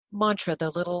Mantra, the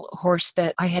little horse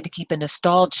that I had to keep in a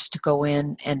stall just to go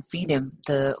in and feed him,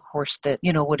 the horse that,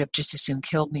 would have just as soon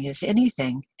killed me as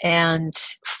anything. And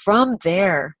from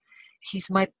there, he's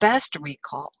my best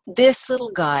recall. This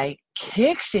little guy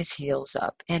kicks his heels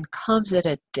up and comes at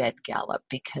a dead gallop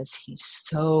because he's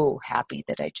so happy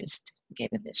that I just gave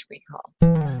him his recall.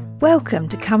 Welcome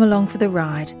to Come Along for the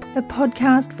Ride, a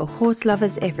podcast for horse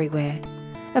lovers everywhere.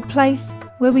 A place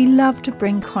where we love to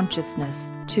bring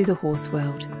consciousness to the horse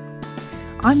world.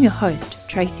 I'm your host,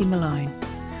 Tracy Malone.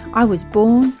 I was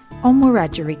born on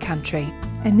Wiradjuri country,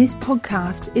 and this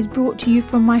podcast is brought to you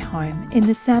from my home in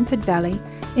the Samford Valley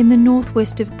in the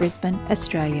northwest of Brisbane,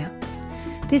 Australia.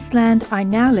 This land I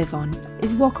now live on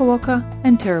is Waka Waka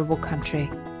and Turrbal country.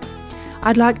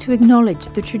 I'd like to acknowledge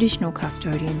the traditional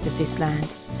custodians of this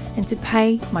land and to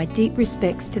pay my deep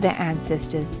respects to their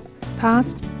ancestors,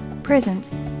 past,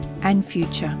 present and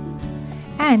future.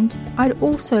 And I'd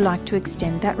also like to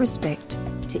extend that respect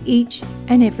to each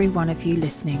and every one of you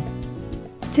listening.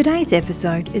 Today's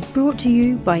episode is brought to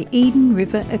you by Eden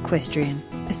River Equestrian,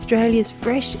 Australia's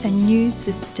fresh and new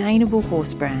sustainable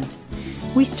horse brand.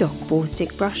 We stock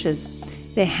Boarstick brushes.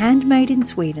 They're handmade in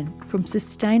Sweden from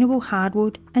sustainable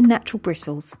hardwood and natural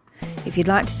bristles. If you'd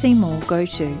like to see more, go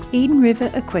to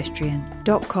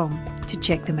EdenRiverEquestrian.com to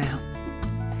check them out.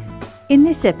 In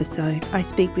this episode, I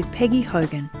speak with Peggy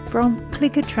Hogan from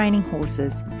Clicker Training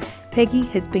Horses. Peggy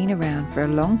has been around for a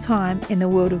long time in the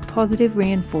world of positive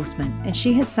reinforcement, and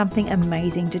she has something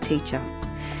amazing to teach us.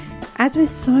 As with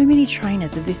so many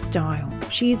trainers of this style,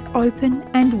 she is open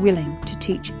and willing to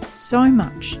teach so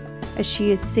much, as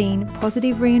she has seen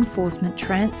positive reinforcement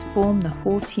transform the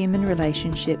horse-human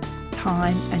relationship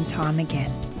time and time again.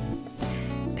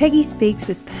 Peggy speaks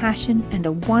with passion and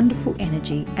a wonderful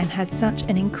energy and has such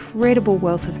an incredible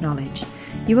wealth of knowledge.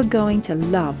 You are going to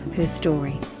love her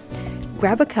story.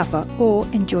 Grab a cuppa or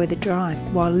enjoy the drive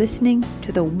while listening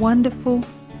to the wonderful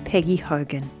Peggy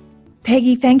Hogan.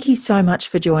 Peggy, thank you so much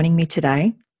for joining me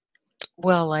today.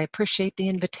 Well, I appreciate the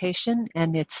invitation,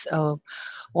 and it's a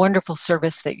wonderful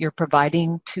service that you're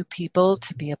providing to people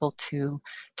to be able to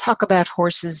talk about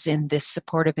horses in this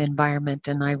supportive environment,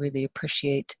 and I really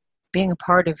appreciate being a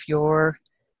part of your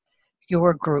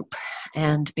group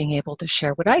and being able to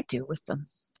share what I do with them.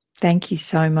 Thank you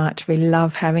so much. We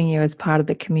love having you as part of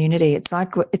the community. It's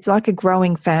like a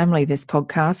growing family, this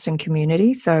podcast and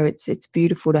community, so it's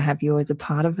beautiful to have you as a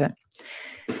part of it.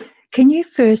 Can you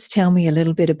first tell me a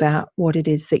little bit about what it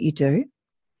is that you do?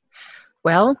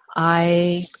 Well,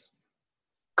 I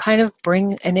kind of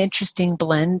bring an interesting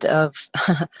blend of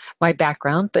my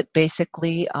background, but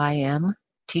basically I am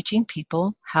teaching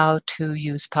people how to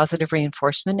use positive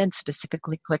reinforcement and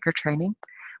specifically clicker training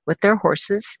with their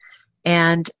horses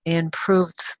and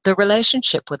improve the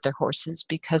relationship with their horses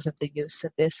because of the use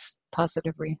of this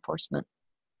positive reinforcement.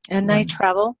 And I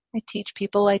travel, I teach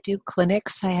people, I do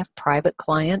clinics, I have private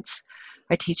clients,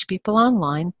 I teach people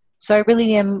online. So I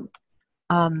really am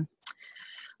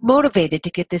motivated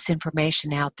to get this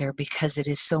information out there because it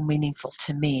is so meaningful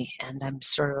to me. And I'm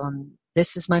sort of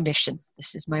this is my mission,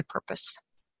 this is my purpose.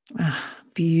 Ah,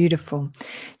 beautiful.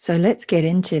 So let's get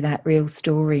into that real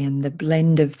story and the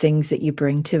blend of things that you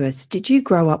bring to us. Did you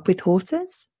grow up with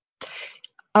horses?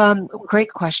 Great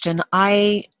question.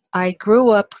 I grew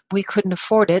up, we couldn't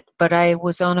afford it, but I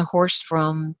was on a horse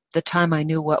from the time I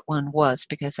knew what one was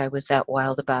because I was that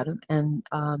wild about him. And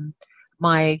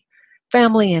my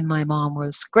family and my mom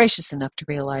was gracious enough to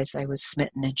realize I was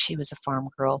smitten, and she was a farm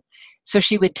girl. So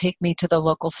she would take me to the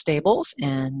local stables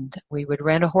and we would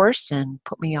rent a horse and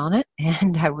put me on it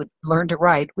and I would learn to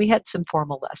ride. We had some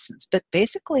formal lessons, but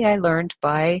basically I learned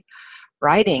by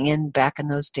riding. And back in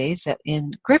those days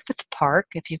in Griffith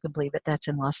Park, if you can believe it, that's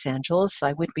in Los Angeles,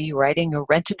 I would be riding a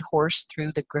rented horse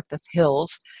through the Griffith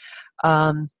Hills.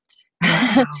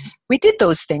 We did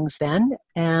those things then,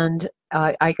 and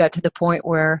I got to the point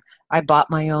where I bought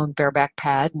my own bareback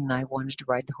pad, and I wanted to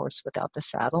ride the horse without the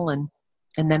saddle, and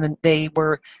then they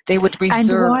would reserve.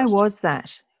 And why was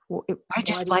that? I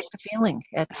just liked the feeling.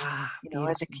 As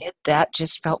a kid, that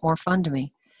just felt more fun to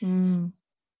me. Mm.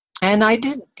 And I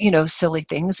did, silly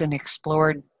things and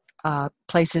explored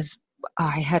places.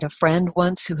 I had a friend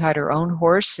once who had her own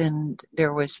horse, and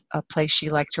there was a place she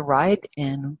liked to ride,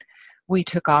 and we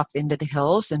took off into the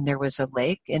hills, and there was a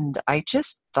lake, and I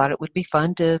just thought it would be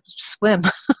fun to swim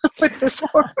with this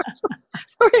horse.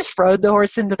 I just rode the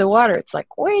horse into the water. It's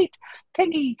like, wait,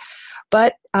 Peggy.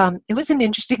 But it was an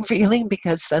interesting feeling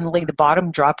because suddenly the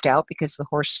bottom dropped out because the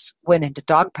horse went into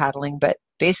dog paddling, but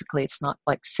basically it's not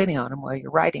like sitting on him while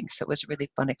you're riding. So it was a really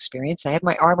fun experience. I had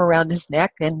my arm around his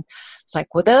neck, and it's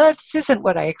like, well, this isn't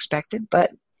what I expected,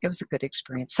 but It was a good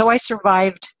experience. So I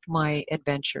survived my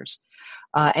adventures.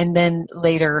 And then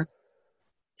later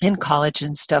in college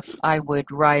and stuff, I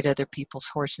would ride other people's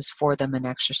horses for them and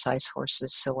exercise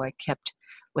horses. So I kept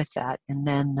with that, and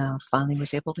then finally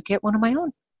was able to get one of my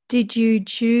own. Did you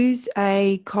choose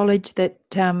a college that,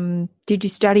 did you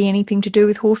study anything to do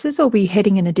with horses, or were you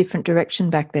heading in a different direction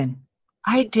back then?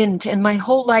 I didn't, and my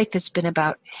whole life has been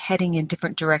about heading in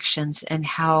different directions and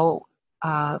how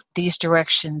these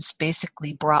directions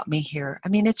basically brought me here. I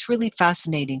mean, it's really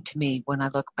fascinating to me when I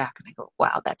look back and I go,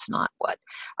 wow, that's not what.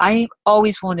 I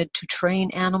always wanted to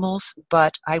train animals,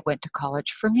 but I went to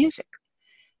college for music.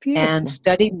 Beautiful. And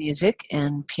studied music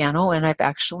and piano, and I've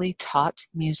actually taught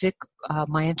music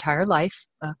my entire life,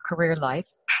 career life,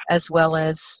 as well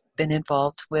as been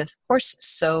involved with horses.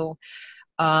 So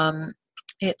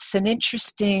it's an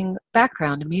interesting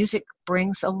background. Music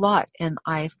brings a lot, and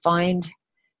I find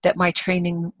that my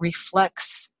training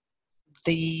reflects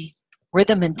the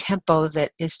rhythm and tempo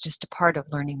that is just a part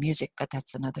of learning music, but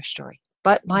that's another story.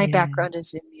 But my background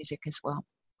is in music as well.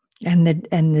 And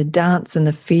the dance and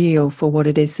the feel for what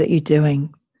it is that you're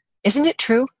doing. Isn't it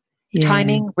true? Yeah.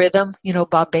 Timing, rhythm.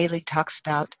 Bob Bailey talks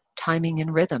about timing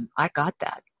and rhythm. I got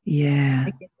that. Yeah.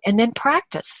 And then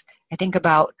practice. I think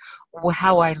about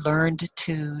how I learned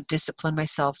to discipline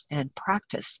myself and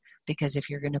practice, because if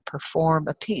you're going to perform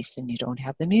a piece and you don't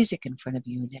have the music in front of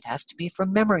you, and it has to be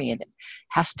from memory, and it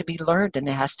has to be learned, and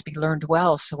it has to be learned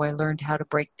well. So I learned how to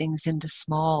break things into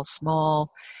small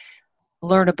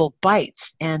learnable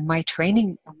bites, and my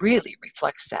training really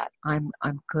reflects that. I'm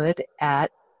good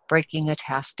at breaking a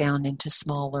task down into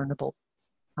small learnable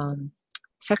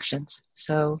sections.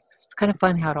 So it's kind of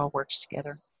fun how it all works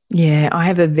together. Yeah, I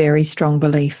have a very strong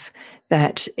belief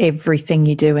that everything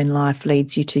you do in life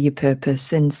leads you to your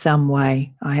purpose in some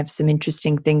way. I have some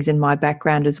interesting things in my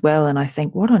background as well, and I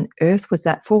think, what on earth was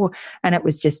that for? And it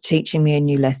was just teaching me a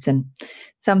new lesson,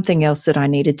 something else that I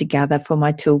needed to gather for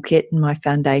my toolkit and my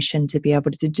foundation to be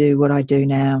able to do what I do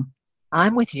now.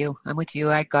 I'm with you.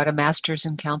 I got a master's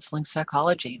in counseling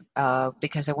psychology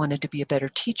because I wanted to be a better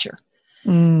teacher.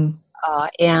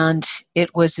 And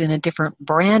it was in a different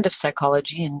brand of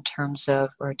psychology in terms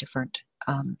of, or a different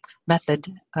method.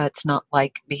 It's not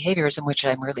like behaviorism, which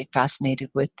I'm really fascinated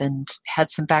with and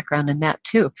had some background in that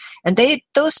too. And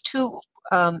those two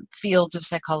fields of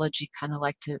psychology kind of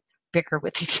like to bicker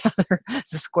with each other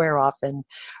to square off.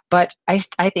 But I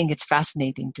think it's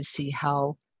fascinating to see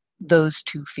how those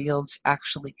two fields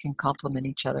actually can complement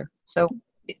each other. So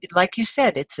like you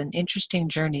said, it's an interesting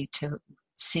journey to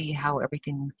see how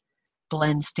everything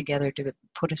blends together to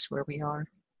put us where we are.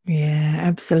 Yeah,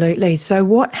 absolutely. So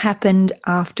what happened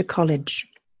after college?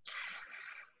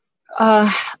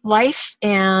 Life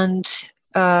and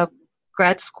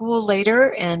grad school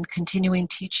later, and continuing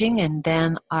teaching. And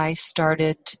then I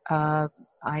started,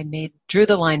 drew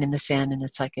the line in the sand, and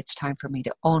it's like, it's time for me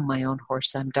to own my own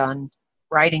horse. I'm done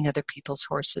riding other people's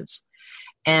horses.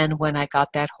 And when I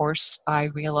got that horse, I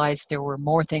realized there were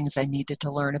more things I needed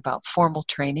to learn about formal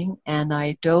training. And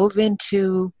I dove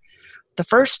into the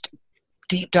first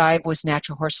deep dive was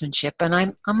natural horsemanship. And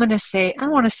I'm going to say, I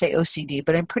don't want to say OCD,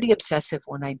 but I'm pretty obsessive.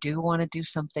 When I do want to do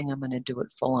something, I'm going to do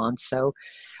it full on. So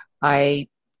I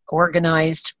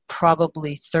organized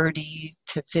probably 30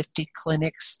 to 50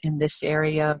 clinics in this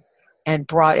area and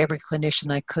brought every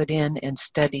clinician I could in and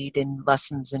studied in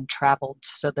lessons and traveled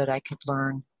so that I could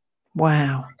learn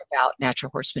about natural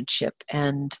horsemanship.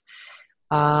 And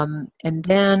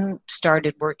then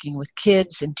started working with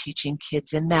kids and teaching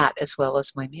kids in that as well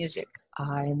as my music.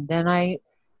 And then I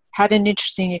had an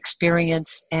interesting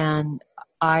experience, and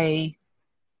I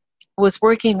was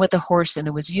working with a horse and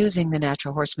I was using the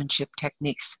natural horsemanship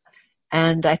techniques.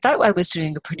 And I thought I was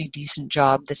doing a pretty decent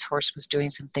job. This horse was doing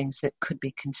some things that could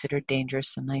be considered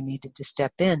dangerous, and I needed to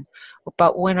step in.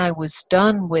 But when I was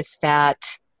done with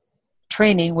that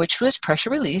training, which was pressure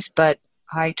release, but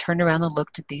I turned around and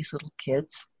looked at these little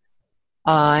kids,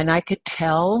 and I could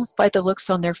tell by the looks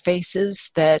on their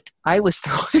faces that I was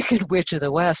the Wicked Witch of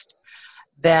the West,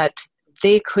 that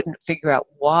they couldn't figure out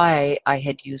why I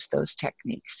had used those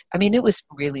techniques. I mean, it was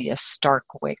really a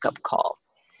stark wake-up call.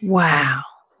 Wow.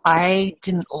 I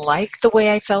didn't like the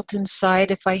way I felt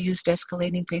inside if I used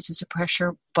escalating phases of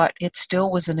pressure, but it still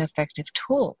was an effective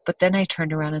tool. But then I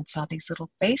turned around and saw these little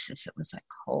faces. It was like,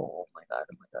 oh my God,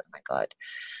 oh my God, oh my God.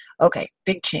 Okay,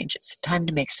 big changes. Time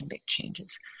to make some big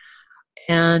changes.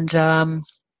 And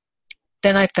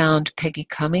then I found Peggy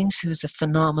Cummings, who's a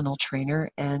phenomenal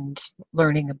trainer, and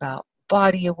learning about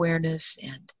body awareness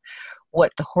and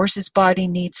what the horse's body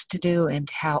needs to do and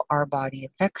how our body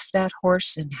affects that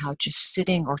horse, and how just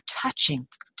sitting or touching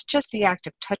just the act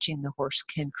of touching the horse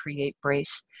can create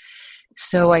brace.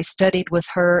 So I studied with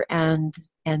her, and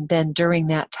then during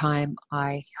that time,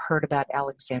 I heard about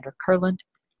Alexandra Kurland.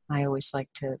 I always like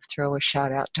to throw a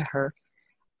shout out to her.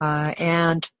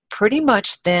 And pretty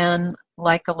much then,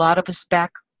 like a lot of us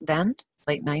back then,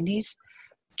 late 90s,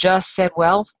 just said,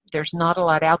 well, there's not a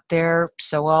lot out there,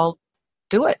 so I'll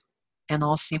do it, and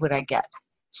I'll see what I get.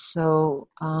 So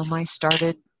I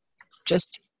started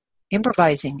just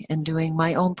improvising and doing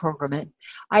my own program.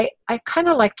 I kind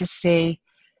of like to say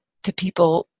to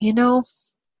people,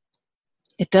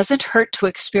 it doesn't hurt to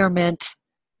experiment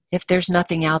if there's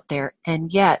nothing out there.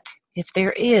 And yet, if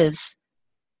there is,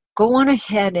 go on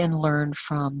ahead and learn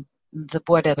from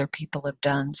what other people have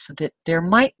done, so that there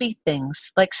might be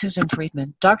things like Susan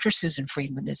Friedman. Dr. Susan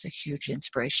Friedman is a huge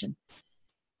inspiration.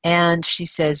 And she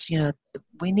says,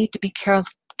 we need to be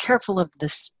careful of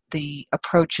the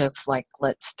approach of like,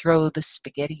 let's throw the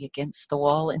spaghetti against the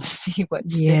wall and see what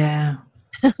sticks. Yeah.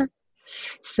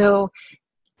 So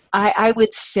I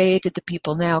would say to the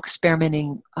people now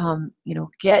experimenting,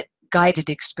 get guided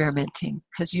experimenting,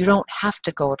 because you don't have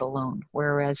to go it alone,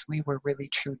 whereas we were really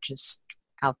true just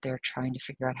out there trying to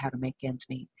figure out how to make ends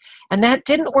meet. And that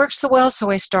didn't work so well, so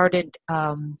I started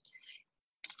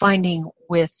finding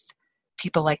with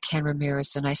people like Ken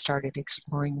Ramirez, and I started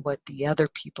exploring what the other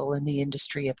people in the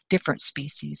industry of different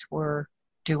species were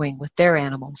doing with their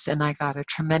animals, and I got a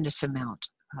tremendous amount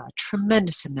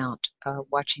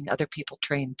watching other people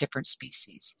train different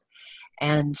species.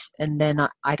 And then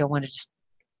I don't want to just,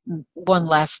 one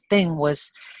last thing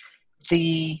was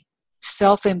the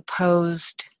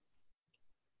self-imposed,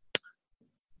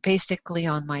 basically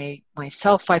on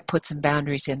myself, I put some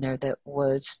boundaries in there that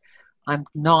was, I'm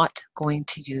not going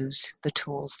to use the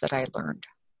tools that I learned.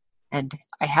 And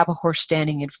I have a horse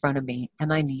standing in front of me,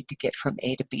 and I need to get from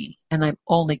A to B, and I'm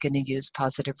only going to use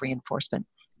positive reinforcement.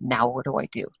 Now what do I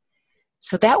do?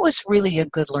 So that was really a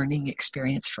good learning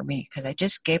experience for me, because I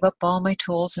just gave up all my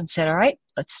tools and said, all right,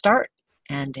 let's start.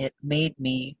 And it made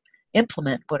me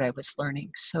implement what I was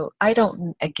learning. So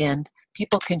again,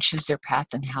 people can choose their path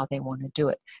and how they want to do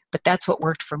it. But that's what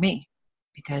worked for me,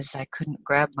 because I couldn't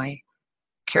grab my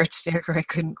carrot stick, or I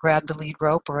couldn't grab the lead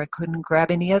rope, or I couldn't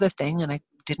grab any other thing, and I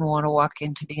didn't want to walk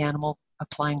into the animal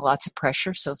applying lots of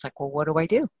pressure. So it's like, well, what do I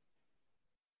do?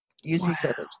 Use these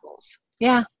other tools.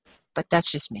 Yeah, but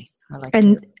that's just me. I like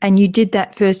And you did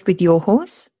that first with your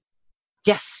horse?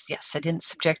 Yes. I didn't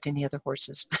subject any other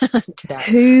horses to that.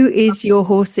 Who is your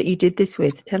horse that you did this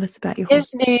with? Tell us about your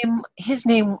horse. His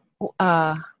name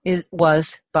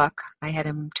was Buck. I had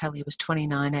him till he was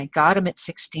 29. I got him at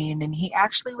 16, and he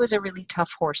actually was a really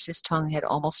tough horse. His tongue had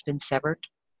almost been severed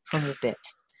from the bit.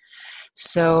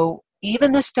 So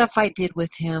even the stuff I did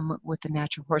with him with the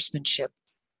natural horsemanship,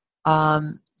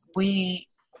 we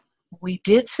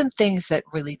did some things that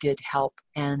really did help.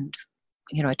 And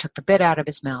I took the bit out of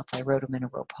his mouth. I rode him in a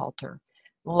rope halter.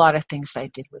 A lot of things I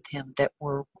did with him that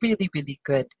were really, really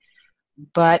good.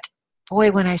 But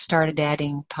boy, when I started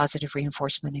adding positive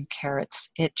reinforcement and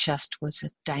carrots, it just was a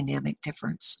dynamic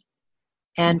difference.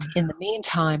 And in the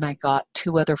meantime, I got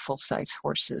 2 other full-size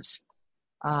horses,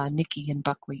 Nikki and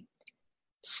Buckwheat.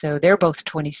 So they're both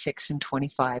 26 and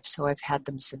 25. So I've had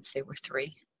them since they were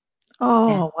 3.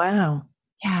 Oh, wow.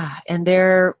 Yeah, and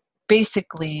they're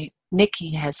basically,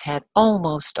 Nikki has had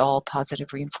almost all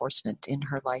positive reinforcement in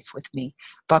her life with me.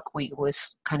 Buckwheat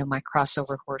was kind of my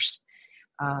crossover horse.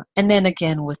 And then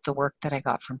again, with the work that I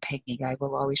got from Peggy, I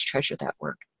will always treasure that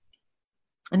work.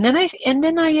 And then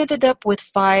I ended up with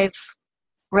 5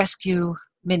 rescue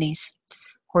minis,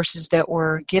 horses that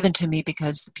were given to me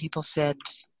because the people said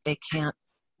they can't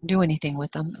do anything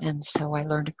with them. And so I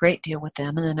learned a great deal with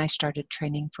them. And then I started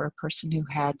training for a person who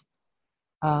had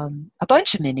a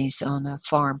bunch of minis on a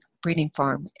breeding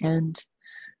farm, and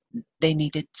they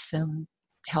needed some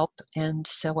help. And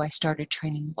so I started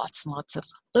training lots and lots of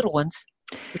little ones,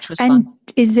 which was fun.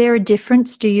 Is there a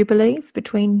difference, do you believe,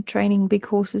 between training big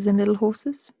horses and little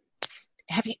horses?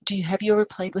 Have you ever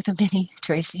played with a mini,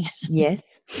 Tracy?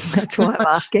 Yes, that's why I'm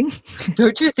asking.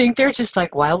 Don't you think they're just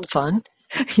like wild fun?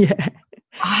 Yeah.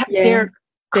 They're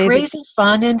crazy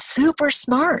fun and super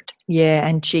smart. Yeah,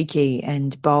 and cheeky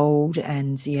and bold,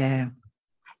 and yeah.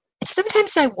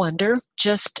 Sometimes I wonder,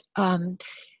 just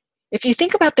if you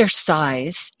think about their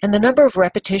size and the number of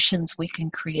repetitions we can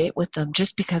create with them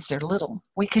just because they're little,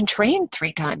 we can train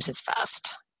 3 times as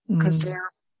fast because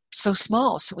they're so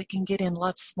small, so we can get in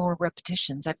lots more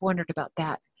repetitions. I've wondered about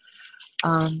that.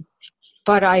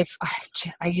 But I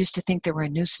used to think they were a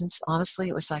nuisance. Honestly,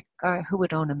 it was like, who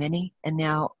would own a mini? And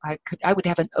now I would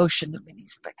have an ocean of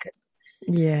minis if I could.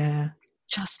 Yeah.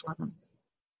 Just love them.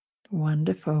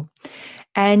 Wonderful.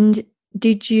 And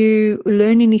did you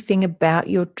learn anything about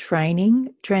your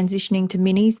training transitioning to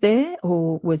minis there,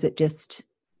 or was it just...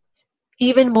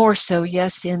 Even more so,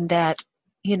 yes, in that,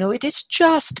 it is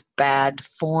just bad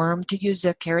form to use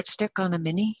a carrot stick on a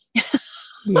mini.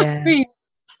 Yeah. I mean,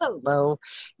 hello.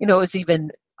 It was even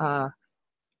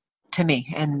to me,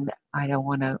 and I don't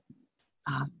want to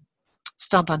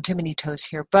stomp on too many toes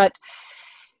here, but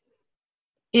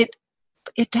it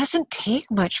doesn't take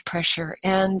much pressure,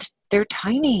 and they're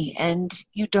tiny, and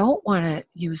you don't want to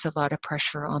use a lot of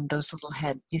pressure on those little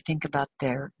head. You think about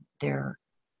their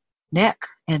neck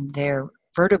and their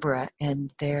vertebra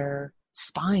and their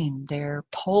spine, their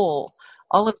pole,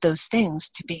 all of those things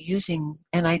to be using.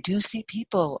 And I do see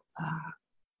people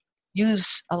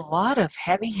use a lot of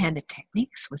heavy-handed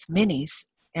techniques with minis,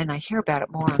 and I hear about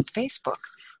it more on Facebook.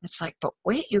 It's like, but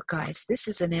wait, you guys, this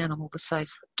is an animal the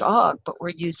size of a dog, but we're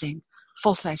using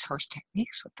full-size horse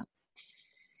techniques with them.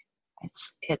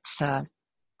 It's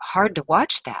hard to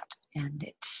watch that, and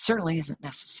it certainly isn't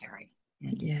necessary.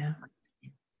 Yeah.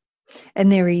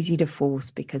 And they're easy to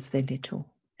force because they're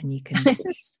little, and you can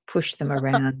push them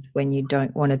around when you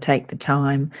don't want to take the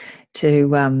time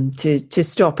to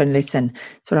stop and listen.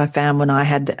 That's what I found when I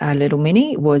had a little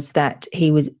mini, was that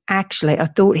he was actually, I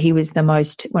thought he was the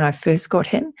most, when I first got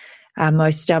him,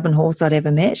 most stubborn horse I'd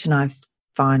ever met, and I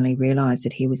finally realised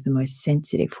that he was the most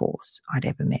sensitive horse I'd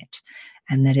ever met,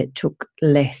 and that it took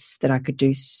less, that I could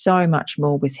do so much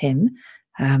more with him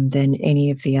than any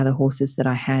of the other horses that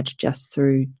I had, just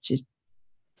through just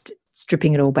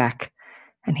stripping it all back.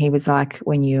 And he was like,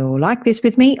 when you're like this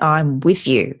with me, I'm with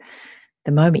you.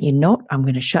 The moment you're not, I'm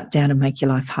going to shut down and make your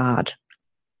life hard.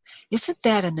 Isn't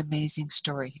that an amazing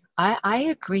story? I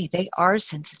agree. They are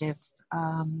sensitive.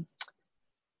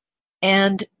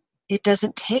 And it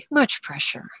doesn't take much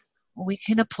pressure. We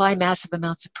can apply massive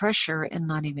amounts of pressure and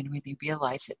not even really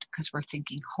realize it, because we're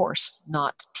thinking horse,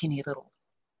 not teeny little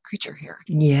creature here.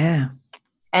 Yeah.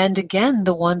 And again,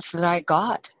 the ones that I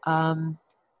got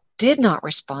did not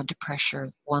respond to pressure.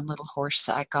 One little horse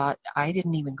I got, I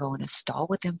didn't even go in a stall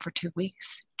with him for 2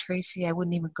 weeks, Tracy. I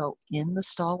wouldn't even go in the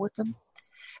stall with him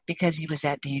because he was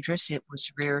that dangerous. It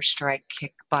was rear, strike,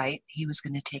 kick, bite. He was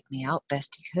going to take me out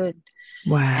best he could.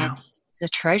 Wow. And he's a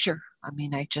treasure. I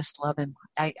mean, I just love him.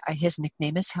 His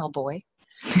nickname is Hellboy,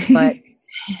 but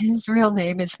his real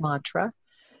name is Mantra.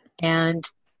 And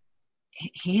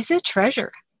he's a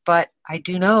treasure. But I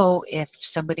do know if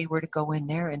somebody were to go in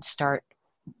there and start,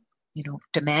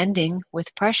 demanding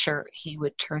with pressure, he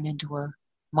would turn into a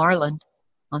marlin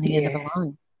on the end of a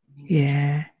line. I mean,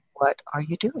 yeah. What are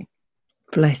you doing?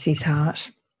 Bless his heart.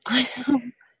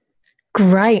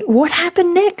 Great. What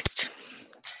happened next?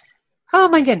 Oh,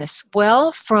 my goodness.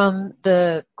 Well, from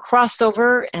the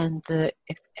crossover and the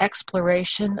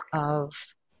exploration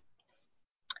of,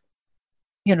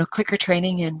 clicker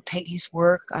training and Peggy's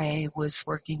work, I was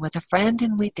working with a friend,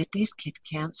 and we did these kid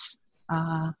camps,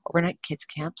 overnight kids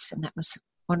camps, and that was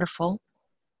wonderful.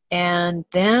 And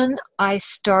then I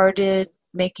started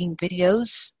making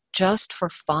videos just for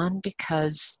fun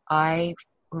because I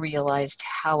realized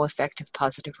how effective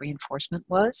positive reinforcement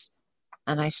was.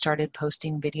 And I started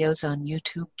posting videos on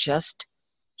YouTube just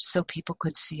so people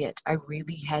could see it. I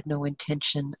really had no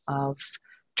intention of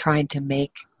trying to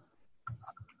make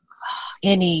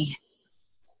any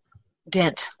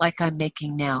dent like I'm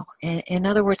making now. In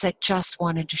other words, I just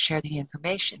wanted to share the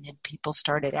information, and people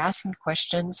started asking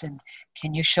questions, and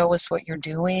can you show us what you're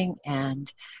doing,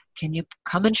 and can you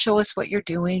come and show us what you're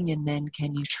doing, and then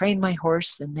can you train my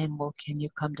horse, and then can you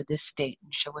come to this state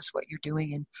and show us what you're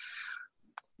doing, and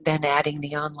then adding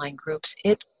the online groups.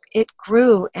 It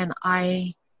grew, and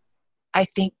I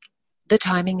think the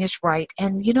timing is right.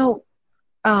 And the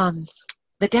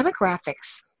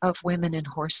demographics of women and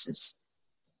horses,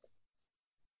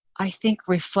 I think,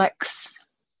 reflects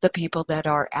the people that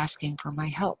are asking for my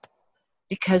help.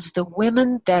 Because the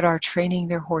women that are training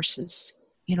their horses,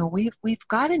 we've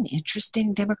got an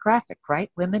interesting demographic, right?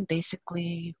 Women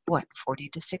basically, 40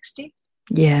 to 60?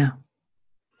 Yeah.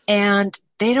 And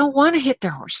they don't want to hit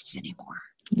their horses anymore.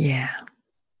 Yeah.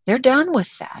 They're done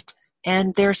with that.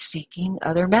 And they're seeking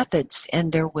other methods,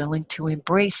 and they're willing to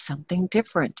embrace something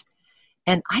different.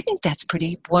 And I think that's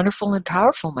pretty wonderful and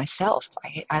powerful myself.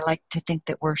 I like to think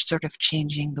that we're sort of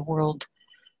changing the world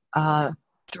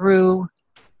through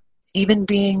even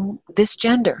being this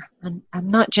gender. And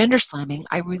I'm not gender slamming.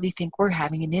 I really think we're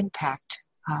having an impact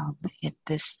in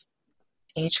this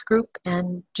age group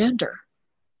and gender.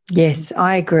 Yes,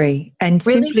 I agree. And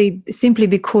really? simply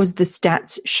because the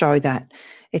stats show that.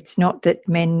 It's not that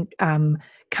men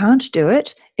can't do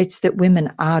it, it's that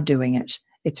women are doing it.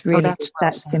 It's Oh, really that's just well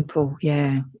that said. simple.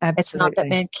 Yeah, It's not that absolutely.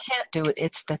 men can't do it,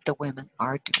 it's that the women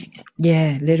are doing it.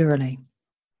 Yeah, literally.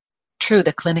 True,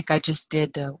 the clinic I just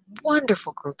did, a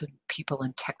wonderful group of people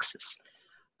in Texas,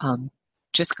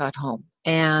 just got home.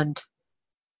 And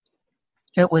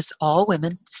it was all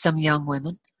women, some young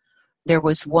women. There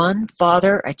was one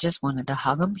father, I just wanted to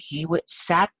hug him. He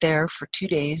sat there for 2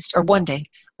 days, or one day,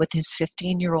 with his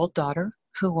 15-year-old daughter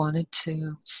who wanted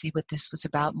to see what this was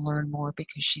about and learn more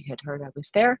because she had heard I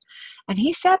was there. And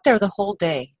he sat there the whole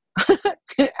day,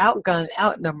 outgunned,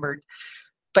 outnumbered,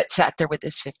 but sat there with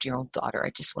his 50-year-old daughter.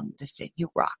 I just wanted to say, you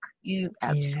rock. You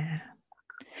absolutely. Yeah.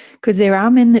 Because there are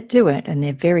men that do it, and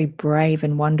they're very brave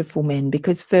and wonderful men.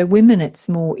 Because for women, it's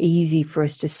more easy for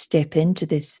us to step into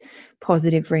this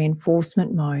positive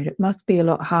reinforcement mode. It must be a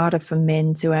lot harder for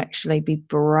men to actually be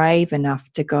brave enough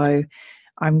to go,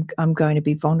 I'm going to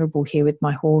be vulnerable here with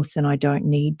my horse, and I don't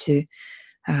need to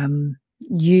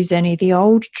use any of the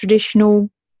old traditional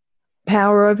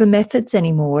power over methods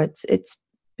anymore. It's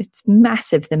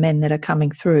massive, the men that are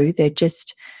coming through. They're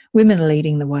just, women are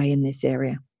leading the way in this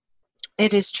area.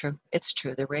 It is true. It's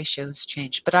true. The ratios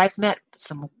change. But I've met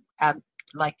some,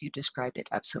 like you described it,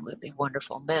 absolutely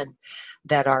wonderful men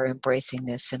that are embracing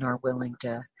this and are willing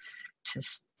to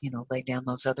lay down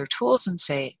those other tools and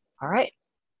say, all right,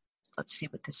 let's see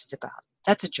what this is about.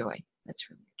 That's a joy. That's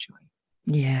really a joy.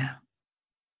 Yeah.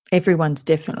 Everyone's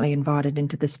definitely invited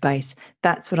into the space.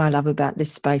 That's what I love about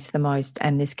this space the most,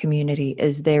 and this community,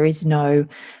 is there is no,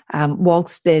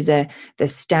 whilst the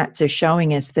stats are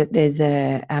showing us that there's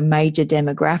a major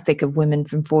demographic of women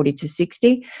from 40 to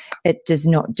 60, it does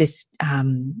not just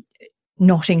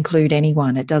not include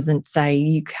anyone. It doesn't say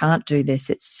you can't do this.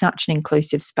 It's such an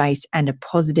inclusive space and a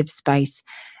positive space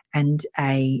and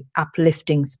a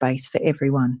uplifting space for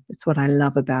everyone. That's what I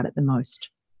love about it the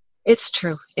most. It's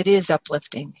true. It is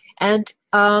uplifting, and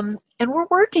we're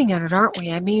working at it, aren't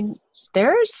we? I mean,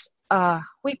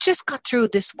 we just got through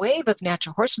this wave of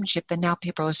natural horsemanship, and now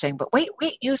people are saying, "But wait,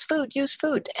 use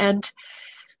food," and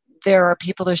there are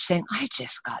people that are saying, "I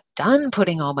just got done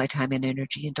putting all my time and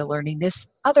energy into learning this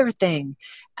other thing,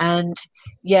 and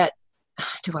yet,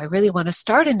 do I really want to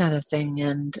start another thing?"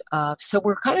 And so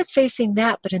we're kind of facing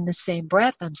that, but in the same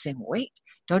breath, I'm saying, "Wait,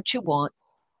 don't you want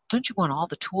all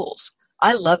the tools?"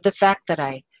 I love the fact that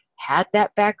I had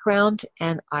that background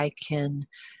and I can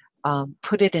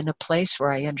put it in a place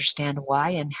where I understand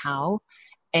why and how,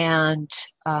 and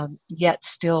yet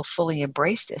still fully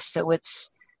embrace this. So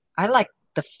I like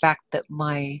the fact that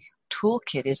my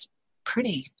toolkit is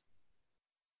pretty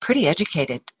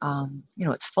educated.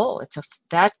 It's full.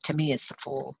 That to me is the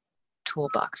full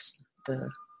toolbox.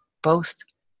 Both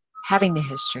having the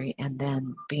history and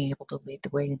then being able to lead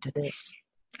the way into this.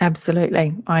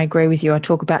 Absolutely. I agree with you. I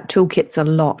talk about toolkits a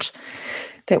lot,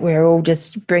 that we're all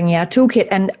just bringing our toolkit.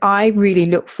 And I really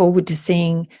look forward to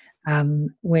seeing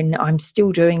when I'm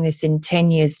still doing this in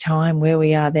 10 years' time, where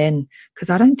we are then, because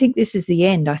I don't think this is the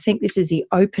end. I think this is the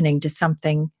opening to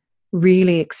something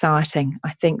really exciting.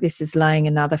 I think this is laying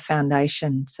another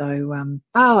foundation. So,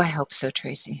 I hope so,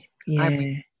 Tracy. Yeah. I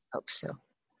really hope so.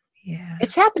 Yeah.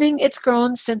 It's happening. It's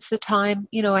grown since the time,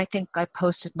 I think I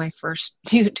posted my first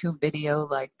YouTube video,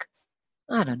 like,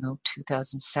 I don't know,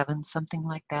 2007, something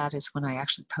like that is when I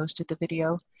actually posted the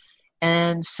video.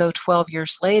 And so 12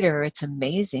 years later, it's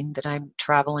amazing that I'm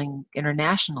traveling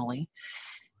internationally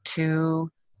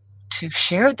to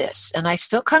share this. And I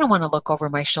still kind of want to look over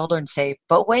my shoulder and say,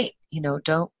 but wait,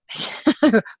 don't,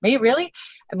 me really?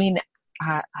 I mean,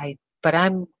 but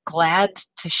I'm glad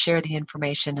to share the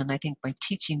information, and I think my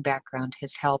teaching background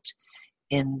has helped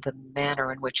in the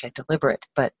manner in which I deliver it.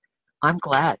 But I'm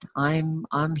glad. I'm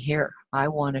here. I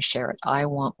want to share it. I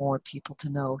want more people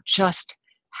to know just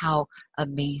how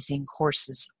amazing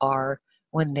horses are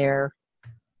when they're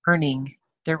earning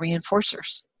their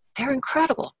reinforcers. They're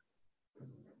incredible.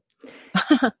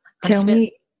 Tell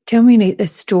me a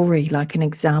story, like an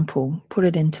example. Put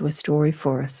it into a story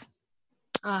for us.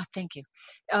 Thank you.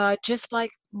 Just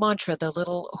like Mantra, the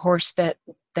little horse that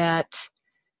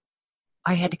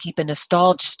I had to keep in a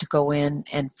stall just to go in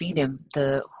and feed him,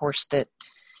 the horse that,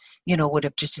 would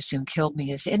have just as soon killed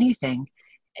me as anything.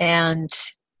 And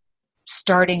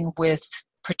starting with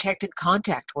protected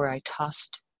contact, where I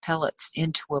tossed pellets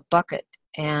into a bucket,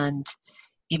 and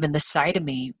even the sight of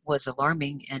me was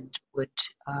alarming and would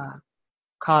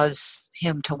cause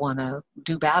him to want to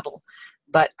do battle.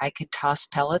 But I could toss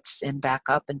pellets and back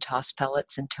up and toss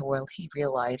pellets until he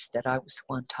realized that I was the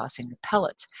one tossing the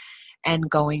pellets. And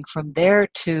going from there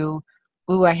to,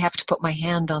 I have to put my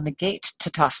hand on the gate to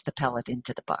toss the pellet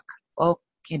into the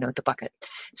the bucket.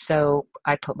 So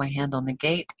I put my hand on the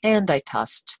gate and I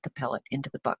tossed the pellet into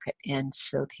the bucket. And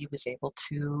so he was able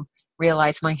to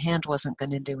realize my hand wasn't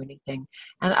going to do anything.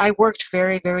 And I worked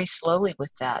very, very slowly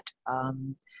with that.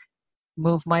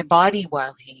 Move my body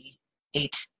while he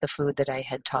ate the food that I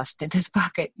had tossed into the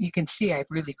bucket. You can see I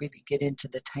really, really get into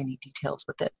the tiny details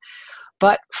with it.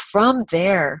 But from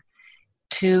there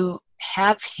to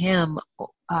have him,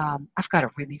 I've got a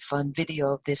really fun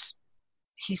video of this.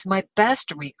 He's my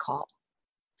best recall.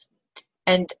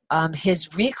 And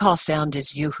his recall sound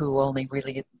is yoo-hoo, only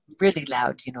really, really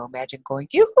loud. Imagine going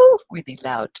yoo-hoo really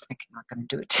loud. I'm not going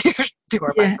to do it to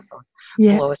our microphone.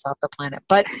 Blow us off the planet.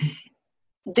 But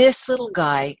this little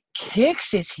guy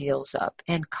kicks his heels up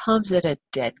and comes at a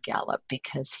dead gallop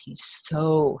because he's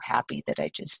so happy that I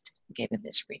just gave him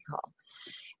his recall.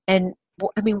 And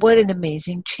I mean, what an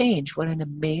amazing change. What an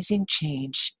amazing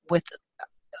change with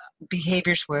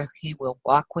behaviors where he will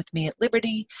walk with me at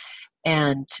liberty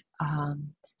and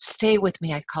stay with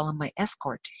me. I call him my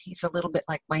escort. He's a little bit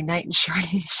like my knight in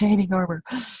shining armor.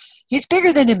 He's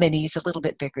bigger than a mini. He's a little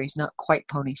bit bigger. He's not quite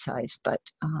pony size,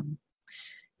 but on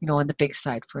the big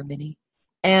side for a mini.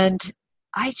 And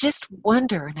I just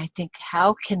wonder, and I think,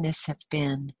 how can this have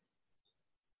been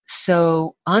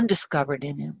so undiscovered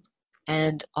in him?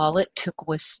 And all it took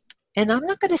was, and I'm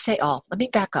not going to say all, let me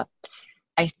back up.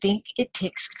 I think it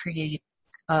takes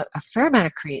a fair amount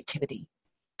of creativity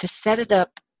to set it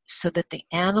up so that the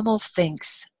animal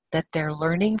thinks that they're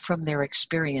learning from their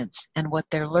experience, and what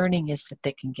they're learning is that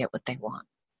they can get what they want.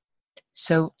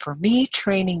 So for me,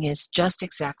 training is just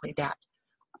exactly that.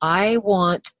 I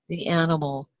want the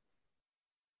animal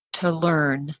to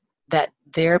learn that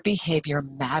their behavior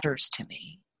matters to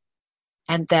me,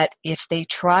 and that if they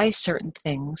try certain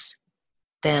things,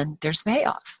 then there's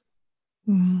payoff.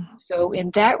 So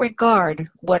in that regard,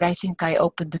 what I think I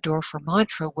opened the door for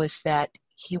Mantra was that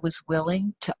he was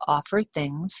willing to offer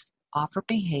things, offer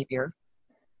behavior,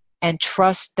 and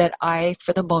trust that I,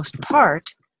 for the most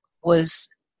part, was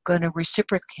going to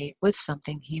reciprocate with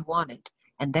something he wanted.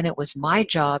 And then it was my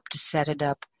job to set it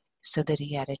up so that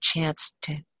he had a chance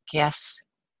to guess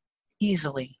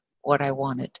easily what I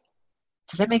wanted.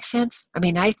 Does that make sense? I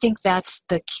mean, I think that's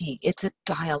the key. It's a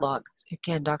dialogue.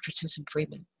 Again, Dr. Susan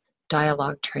Friedman,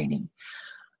 dialogue training.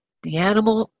 The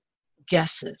animal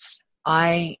guesses.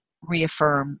 I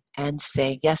reaffirm and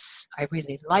say, yes, I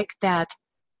really like that.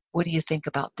 What do you think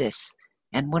about this?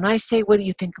 And when I say, what do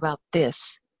you think about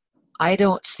this? I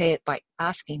don't say it by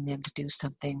asking them to do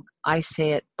something. I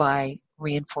say it by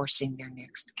reinforcing their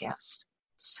next guess.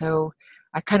 So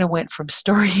I kind of went from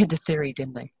story into theory,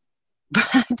 didn't I?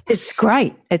 But it's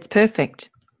great. It's perfect.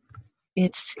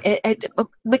 It's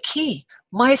McKee,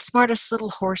 my smartest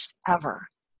little horse ever,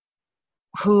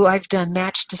 who I've done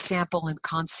match to sample and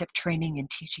concept training and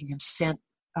teaching him scent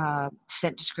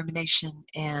discrimination.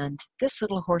 And this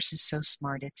little horse is so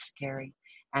smart, it's scary.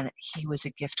 And he was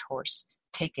a gift horse.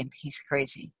 Take him, he's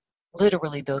crazy.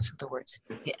 Literally, those were the words.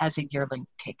 As a yearling,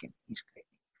 take him, he's crazy.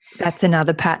 That's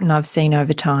another pattern I've seen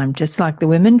over time. Just like the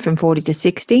women from 40 to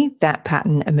 60, that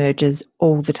pattern emerges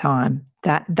all the time.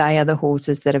 That they are the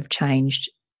horses that have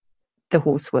changed the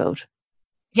horse world.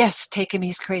 Yes, take him,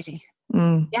 he's crazy.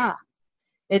 Mm. Yeah.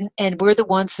 And we're the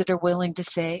ones that are willing to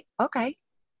say, okay,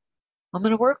 I'm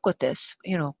going to work with this.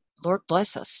 Lord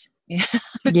bless us.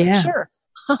 Yeah. Sure.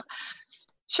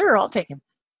 Sure, I'll take him.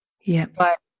 Yeah.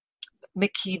 But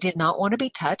McKee did not want to be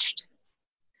touched.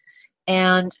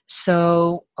 And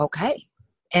so, okay.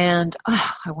 And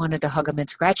I wanted to hug him and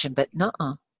scratch him, but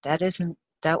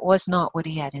that was not what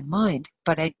he had in mind.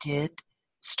 But I did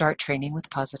start training with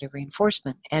positive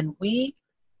reinforcement. And we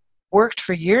worked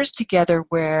for years together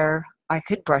where I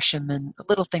could brush him and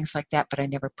little things like that, but I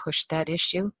never pushed that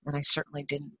issue. And I certainly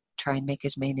didn't try and make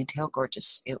his mane and tail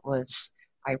gorgeous. It was,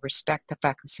 I respect the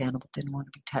fact this animal didn't want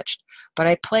to be touched. But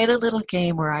I played a little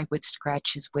game where I would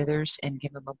scratch his withers and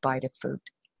give him a bite of food.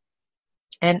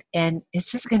 And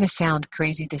this is going to sound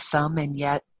crazy to some, and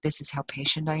yet this is how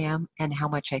patient I am and how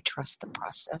much I trust the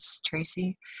process,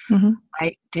 Tracy. Mm-hmm.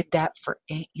 I did that for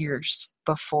 8 years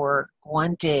before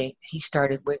one day he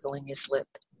started wiggling his lip.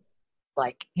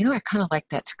 Like, I kind of like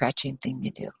that scratching thing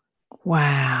you do.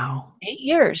 Wow. 8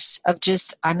 years of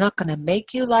just, I'm not going to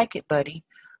make you like it, buddy,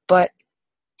 but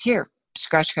here,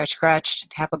 scratch, scratch, scratch,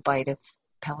 have a bite of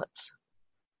pellets.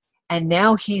 And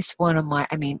now he's one of my,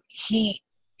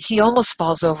 he almost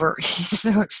falls over. He's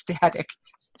so ecstatic.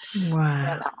 Wow.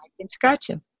 That I can scratch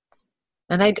him.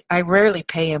 And I rarely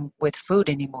pay him with food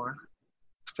anymore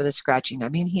for the scratching.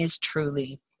 He is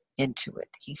truly into it.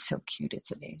 He's so cute.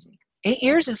 It's amazing. 8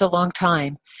 years is a long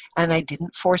time, and I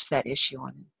didn't force that issue on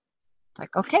him.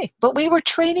 Like, okay, but we were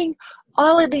training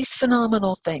all of these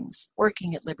phenomenal things,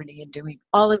 working at Liberty and doing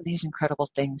all of these incredible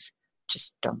things.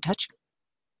 Just don't touch me.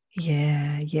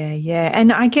 Yeah.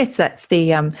 And I guess that's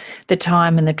the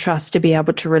time and the trust to be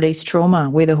able to release trauma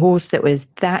with a horse that was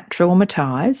that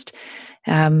traumatized.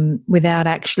 Without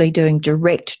actually doing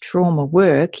direct trauma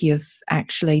work, you've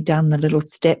actually done the little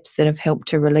steps that have helped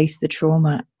to release the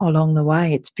trauma along the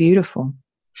way. It's beautiful.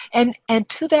 And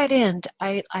to that end,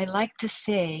 I like to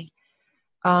say,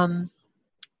 there's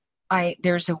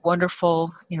a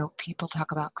wonderful, people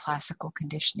talk about classical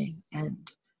conditioning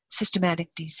and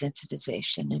systematic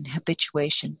desensitization and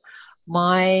habituation.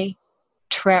 My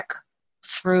trek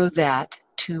through that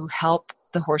to help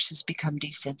the horses become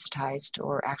desensitized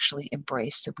or actually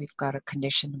embrace that we've got a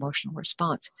conditioned emotional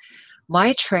response.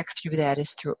 My trek through that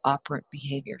is through operant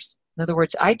behaviors. In other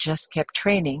words, I just kept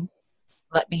training.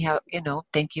 Let me have,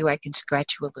 thank you, I can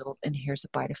scratch you a little, and here's a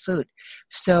bite of food.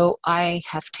 So I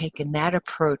have taken that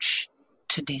approach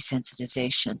to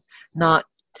desensitization, not,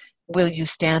 will you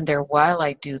stand there while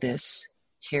I do this?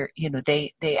 Here,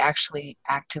 they actually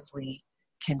actively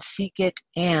can seek it,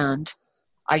 and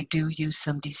I do use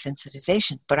some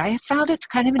desensitization. But I have found it's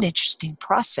kind of an interesting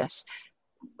process.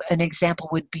 An example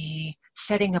would be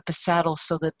setting up a saddle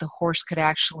so that the horse could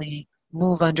actually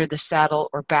move under the saddle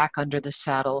or back under the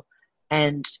saddle,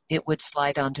 and it would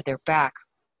slide onto their back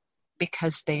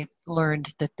because they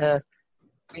learned that the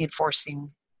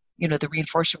reinforcer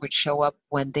would show up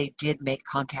when they did make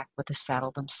contact with the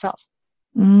saddle themselves.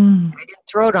 I didn't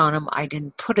throw it on them. I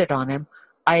didn't put it on them.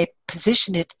 I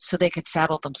positioned it so they could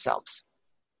saddle themselves.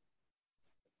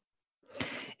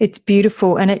 It's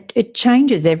beautiful, and it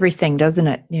changes everything, doesn't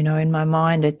it? In my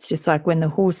mind, it's just like when the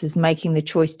horse is making the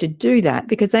choice to do that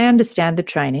because they understand the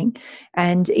training,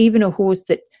 and even a horse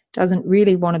that doesn't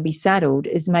really want to be saddled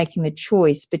is making the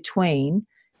choice between,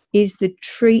 is the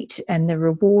treat and the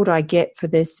reward I get for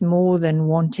this more than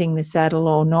wanting the saddle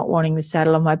or not wanting the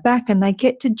saddle on my back? And they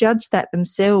get to judge that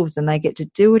themselves, and they get to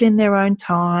do it in their own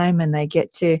time, and they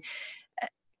get to,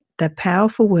 the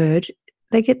powerful word,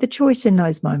 they get the choice in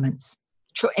those moments.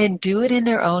 And do it in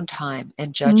their own time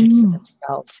and judge it for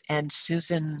themselves. And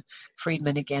Susan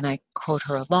Friedman, again, I quote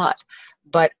her a lot,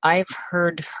 but I've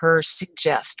heard her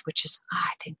suggest, which is,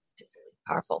 I think, really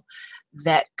powerful,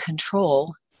 that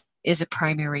control is a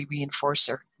primary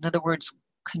reinforcer. In other words,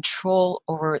 control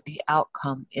over the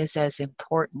outcome is as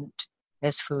important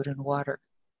as food and water.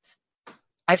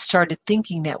 I've started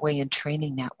thinking that way and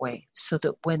training that way, so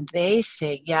that when they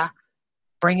say, yeah,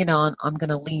 bring it on, I'm going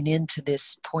to lean into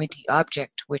this pointy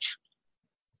object, which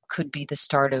could be the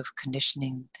start of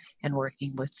conditioning and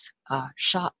working with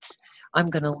shots. I'm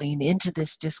going to lean into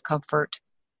this discomfort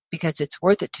because it's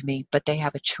worth it to me, but they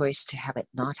have a choice to have it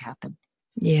not happen.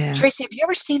 Yeah. Tracy, have you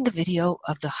ever seen the video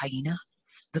of the hyena?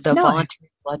 The No. voluntary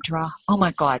blood draw? Oh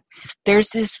my God. There's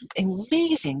this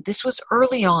amazing, this was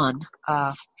early on,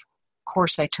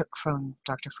 course I took from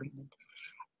Dr. Friedman.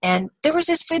 And there was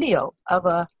this video of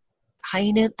a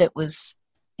hyena that was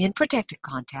in protected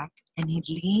contact, and he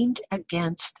leaned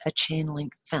against a chain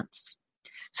link fence.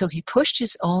 So he pushed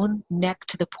his own neck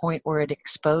to the point where it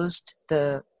exposed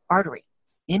the artery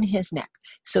in his neck.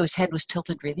 So his head was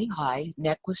tilted really high,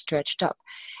 neck was stretched up.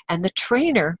 And the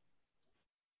trainer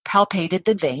palpated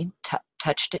the vein,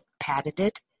 touched it, patted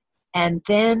it, and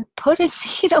then put a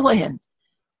needle in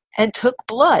and took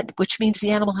blood, which means the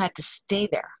animal had to stay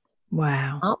there.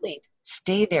 Wow. Not leave.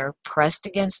 Stay there, pressed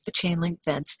against the chain link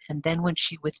fence, and then when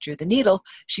she withdrew the needle,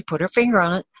 she put her finger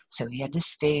on it, so he had to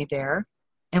stay there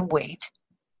and wait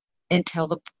until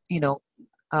the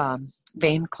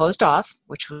vein closed off,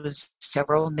 which was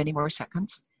many more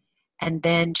seconds, and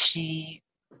then she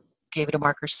gave it a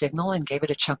marker signal and gave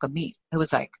it a chunk of meat. It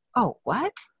was like, oh,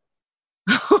 what?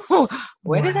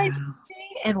 What did I say?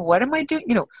 And what am I doing?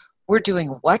 We're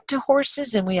doing what to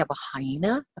horses, and we have a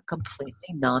hyena, a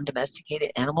completely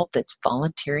non-domesticated animal that's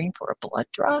volunteering for a blood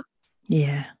draw?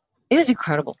 Yeah. It is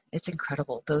incredible. It's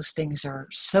incredible. Those things are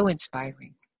so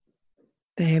inspiring.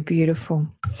 They're beautiful.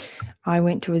 I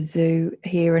went to a zoo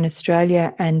here in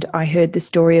Australia and I heard the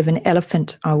story of an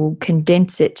elephant. I will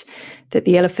condense it, that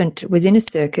the elephant was in a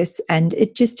circus and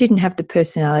it just didn't have the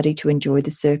personality to enjoy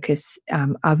the circus.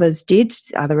 Others did.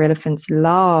 Other elephants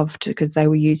loved because they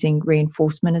were using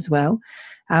reinforcement as well.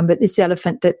 But this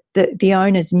elephant, that the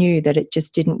owners knew that it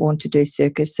just didn't want to do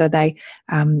circus, so they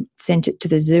sent it to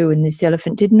the zoo, and this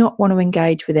elephant did not want to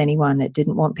engage with anyone. It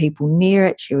didn't want people near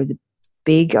it. She was a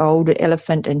big old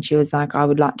elephant and she was like, I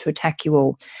would like to attack you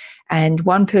all. And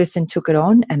one person took it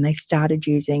on and they started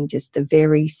using just the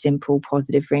very simple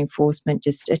positive reinforcement,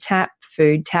 just a tap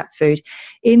food.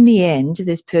 In the end,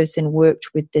 this person worked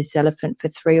with this elephant for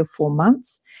 3 or 4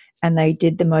 months, and they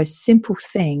did the most simple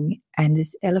thing, and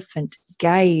this elephant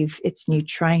gave its new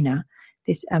trainer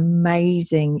this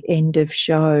amazing end of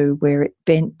show where it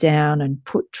bent down and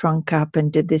put trunk up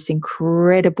and did this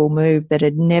incredible move that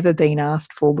had never been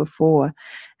asked for before.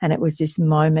 And it was this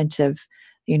moment of,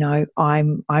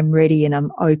 I'm ready and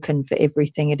I'm open for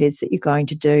everything it is that you're going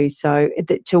to do. So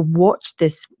to watch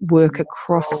this work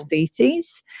across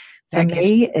species for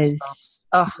me is,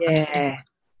 yeah.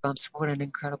 What an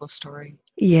incredible story.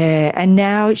 Yeah, and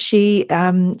now she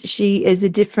is a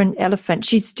different elephant.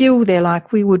 She's still there,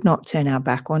 like we would not turn our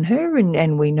back on her,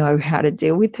 and we know how to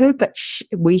deal with her, but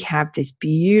we have this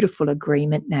beautiful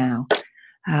agreement now.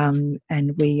 And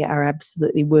we are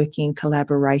absolutely working in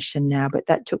collaboration now, but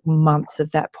that took months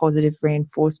of that positive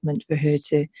reinforcement for her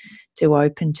to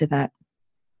open to that.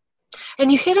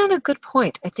 And you hit on a good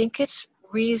point. I think it's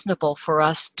reasonable for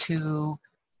us to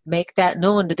make that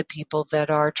known to the people that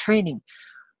are training.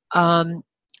 I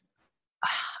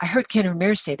heard Ken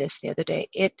Ramirez say this the other day.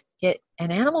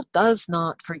 An animal does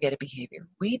not forget a behavior.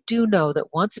 We do know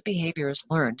that once a behavior is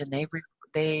learned and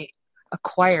they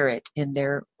acquire it in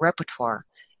their repertoire,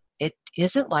 it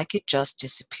isn't like it just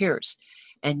disappears.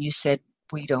 And you said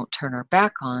we don't turn our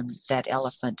back on that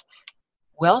elephant.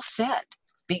 Well said,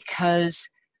 because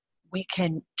we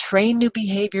can train new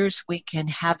behaviors. We can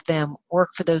have them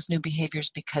work for those new behaviors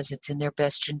because it's in their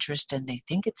best interest and they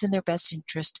think it's in their best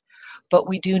interest. But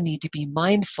we do need to be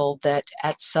mindful that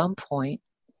at some point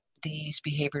these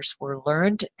behaviors were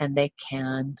learned and they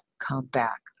can come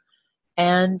back.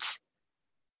 And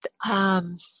I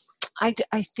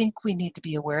think we need to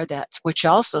be aware of that, which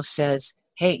also says,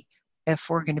 hey, if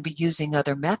we're going to be using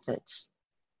other methods,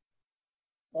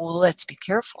 well, let's be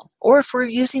careful. Or if we're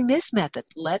using this method,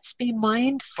 let's be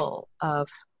mindful of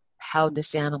how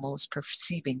this animal is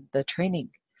perceiving the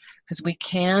training. Because we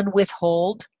can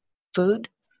withhold food.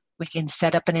 We can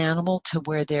set up an animal to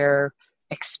where they're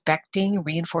expecting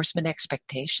reinforcement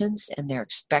expectations and they're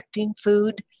expecting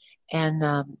food. And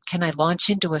can I launch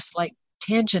into a slight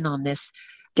tangent on this?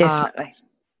 Definitely.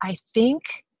 I think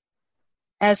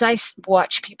as I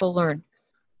watch people learn,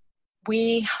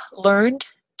 we learned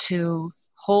to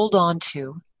hold on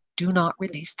to, do not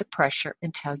release the pressure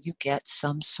until you get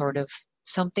some sort of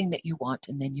something that you want,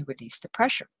 and then you release the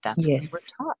pressure. That's what we were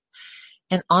taught.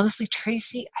 And honestly,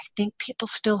 Tracy, I think people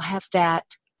still have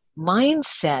that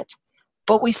mindset,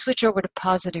 but we switch over to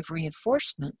positive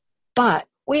reinforcement, but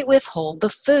we withhold the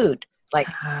food. Like,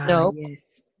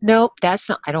 nope, that's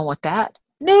not, I don't want that.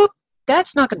 Nope,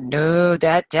 that's not going to, no,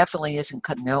 that definitely isn't,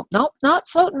 nope, not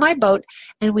floating my boat.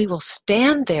 And we will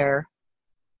stand there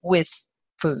with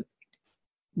food.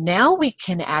 Now we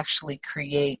can actually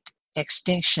create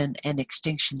extinction and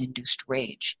extinction-induced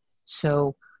rage.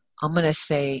 So I'm going to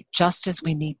say, just as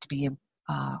we need to be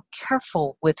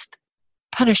careful with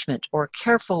punishment or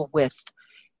careful with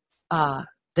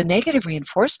the negative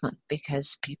reinforcement,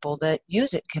 because people that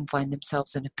use it can find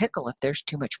themselves in a pickle. If there's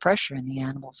too much pressure and the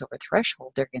animal's over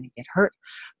threshold, they're going to get hurt.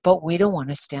 But we don't want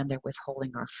to stand there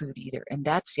withholding our food either. And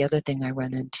that's the other thing I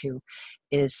run into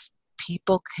is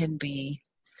people can be,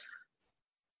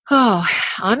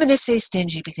 I'm going to say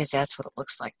stingy because that's what it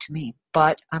looks like to me.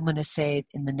 But I'm going to say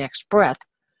in the next breath,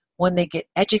 when they get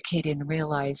educated and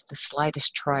realize the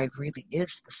slightest try really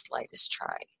is the slightest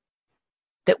try,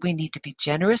 that we need to be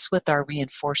generous with our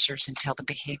reinforcers until the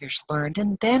behavior's learned,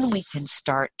 and then we can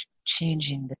start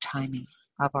changing the timing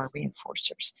of our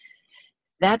reinforcers.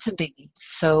 That's a biggie.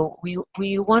 So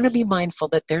we want to be mindful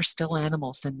that they're still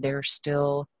animals and they're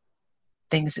still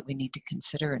things that we need to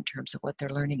consider in terms of what they're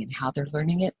learning and how they're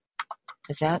learning it.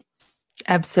 Does that?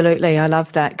 Absolutely. I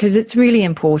love that because it's really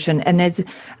important. And there's,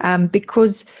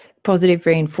 because positive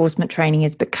reinforcement training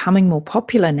is becoming more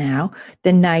popular now,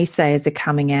 the naysayers are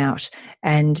coming out,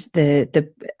 and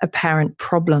the apparent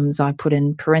problems, I put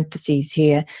in parentheses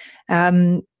here,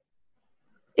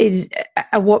 is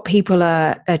what people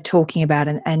are talking about,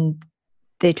 and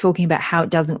they're talking about how it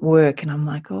doesn't work. And I'm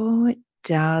like, oh, it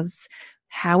does.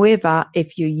 However,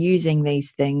 if you're using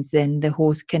these things, then the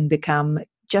horse can become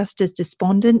just as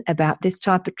despondent about this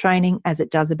type of training as it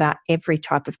does about every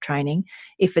type of training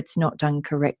if it's not done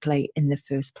correctly in the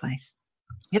first place.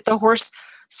 Hit the horse.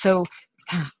 So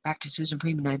back to Susan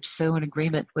Freeman, I'm so in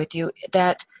agreement with you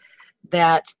that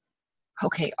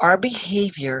okay, our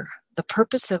behavior, the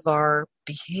purpose of our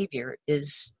behavior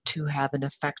is to have an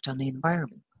effect on the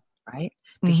environment, right?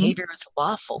 Mm-hmm. Behavior is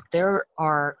lawful.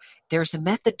 There's a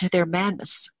method to their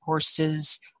madness.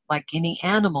 Horses like any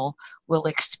animal, will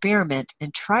experiment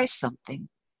and try something.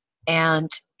 And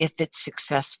if it's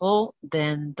successful,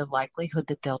 then the likelihood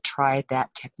that they'll try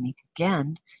that technique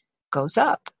again goes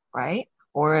up, right?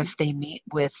 Or if they meet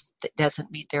with that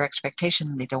doesn't meet their expectation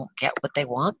and they don't get what they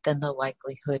want, then the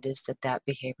likelihood is that that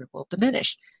behavior will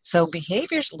diminish. So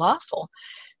behavior is lawful.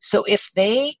 So if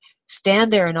they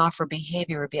stand there and offer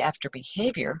behavior after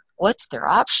behavior, what's their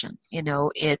option?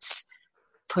 It's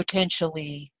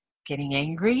potentially getting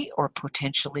angry or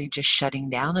potentially just shutting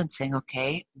down and saying,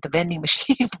 okay, the vending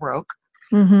machine broke,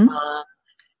 Mm-hmm.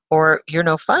 or you're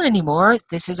no fun anymore.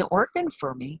 This isn't working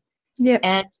for me. Yep.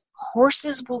 And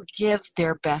horses will give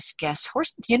their best guess.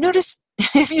 You notice,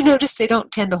 if you notice, they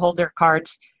don't tend to hold their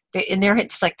cards.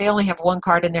 It's like they only have one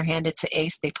card in their hand. It's an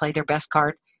ace. They play their best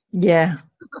card. Yeah.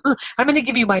 I'm going to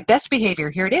give you my best behavior.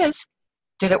 Here it is.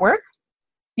 Did it work?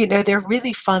 They're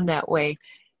really fun that way.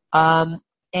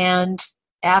 And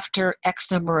after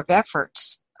X number of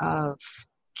efforts of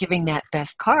giving that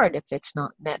best card, if it's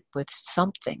not met with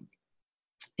something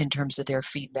in terms of their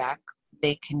feedback,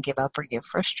 they can give up or get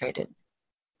frustrated.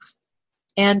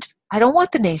 And I don't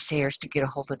want the naysayers to get a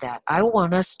hold of that. I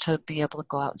want us to be able to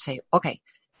go out and say, okay,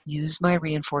 use my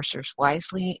reinforcers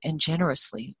wisely and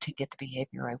generously to get the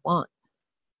behavior I want.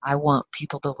 I want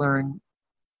people to learn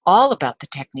all about the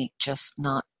technique, just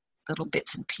not little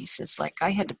bits and pieces. Like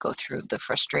I had to go through the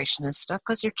frustration and stuff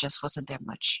because there just wasn't that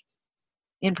much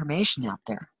information out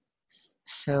there.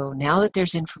 So now that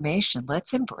there's information,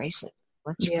 let's embrace it.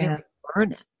 Let's really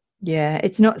learn it. Yeah,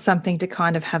 it's not something to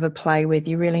kind of have a play with.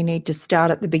 You really need to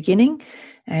start at the beginning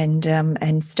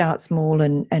and start small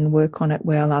and work on it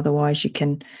well. Otherwise, you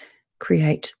can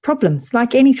create problems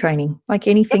like any training, like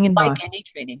anything in life. Like any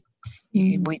training.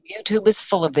 YouTube is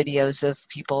full of videos of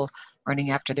people running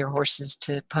after their horses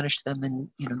to punish them and,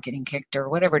 getting kicked or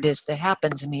whatever it is that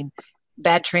happens. I mean,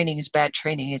 bad training is bad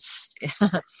training.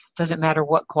 It doesn't matter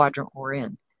what quadrant we're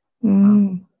in. We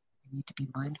need to be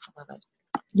mindful of it.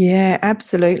 Yeah,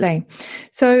 absolutely.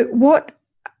 So what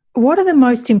are the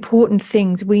most important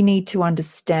things we need to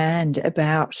understand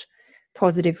about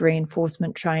positive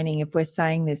reinforcement training if we're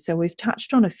saying this? So we've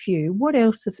touched on a few. What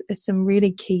else are some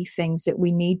really key things that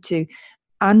we need to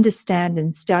understand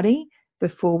and study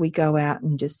before we go out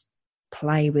and just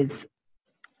play with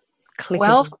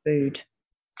clickers of food?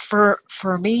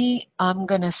 For me, I'm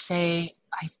going to say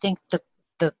I think the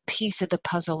piece of the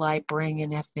puzzle I bring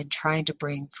and have been trying to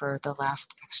bring for the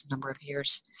last X number of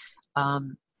years,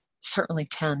 certainly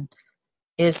 10,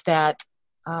 is that,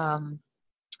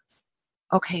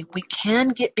 okay, we can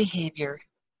get behavior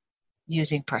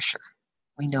using pressure.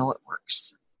 We know it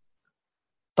works.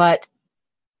 But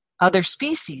other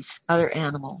species, other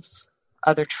animals,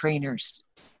 other trainers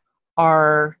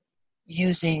are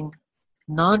using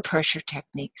non-pressure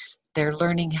techniques. They're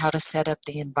learning how to set up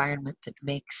the environment that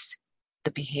makes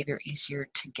the behavior easier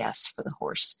to guess for the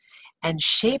horse, and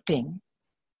shaping,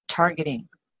 targeting,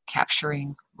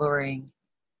 capturing, luring,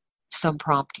 some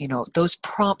prompt, those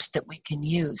prompts that we can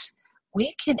use.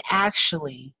 We can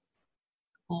actually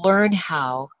learn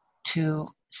how to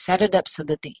set it up so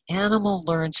that the animal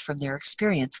learns from their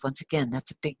experience. Once again,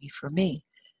 that's a biggie for me.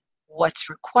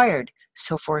 What's required?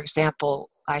 So, for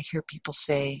example, I hear people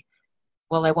say,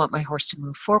 well, I want my horse to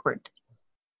move forward.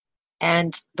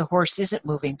 And the horse isn't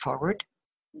moving forward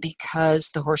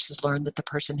because the horse has learned that the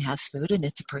person has food and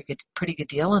it's a pretty good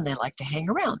deal and they like to hang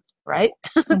around, right?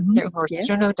 Mm-hmm. Their horses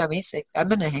are no dummies. I'm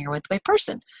going to hang around with my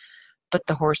person. But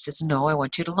the horse says, no, I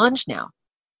want you to lunge now.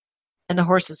 And the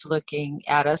horse is looking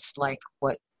at us like,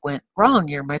 what went wrong?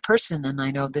 You're my person and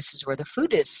I know this is where the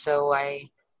food is, so I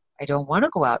don't want to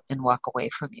go out and walk away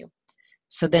from you.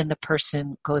 So then the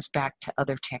person goes back to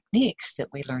other techniques that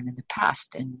we learned in the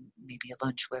past and maybe a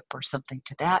lunge whip or something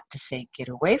to that to say, get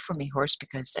away from me, horse,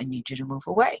 because I need you to move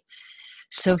away.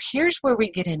 So here's where we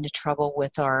get into trouble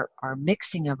with our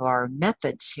mixing of our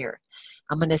methods here.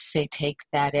 I'm going to say take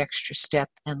that extra step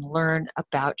and learn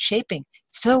about shaping.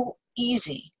 It's so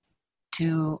easy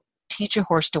to teach a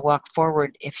horse to walk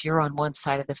forward if you're on one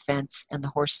side of the fence and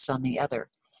the horse is on the other.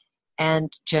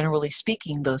 And generally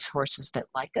speaking, those horses that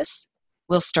like us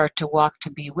will start to walk to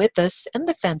be with us, and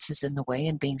the fence is in the way,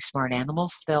 and being smart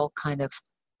animals, they'll kind of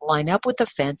line up with the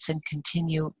fence and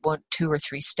continue 1, 2, or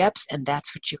 3 steps, and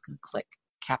that's what you can click,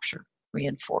 capture,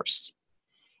 reinforce.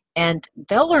 And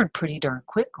they'll learn pretty darn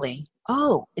quickly,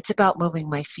 oh, it's about moving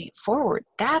my feet forward.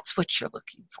 That's what you're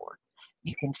looking for.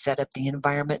 You can set up the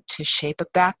environment to shape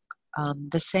it back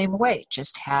the same way.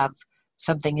 Just have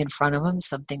something in front of them,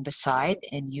 something beside,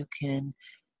 and you can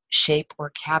shape or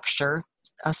capture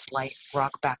a slight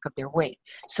rock back of their weight.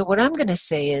 So what I'm going to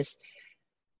say is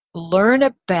learn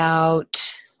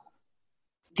about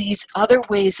these other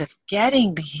ways of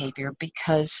getting behavior,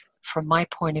 because from my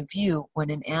point of view, when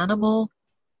an animal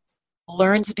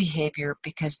learns behavior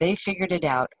because they figured it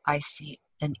out, I see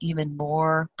an even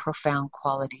more profound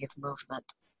quality of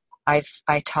movement. I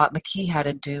taught McKee how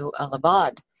to do a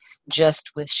levad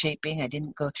just with shaping. I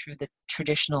didn't go through the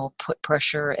traditional put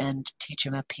pressure and teach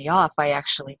him a pee off. I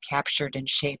actually captured and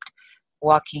shaped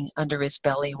walking under his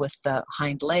belly with the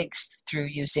hind legs through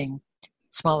using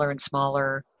smaller and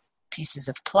smaller pieces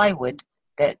of plywood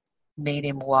that made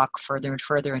him walk further and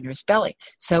further under his belly.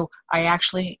 So I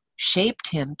actually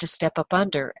shaped him to step up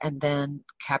under and then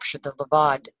captured the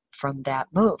levad from that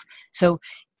move. So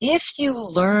if you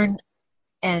learn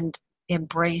and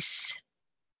embrace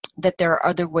that there are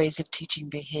other ways of teaching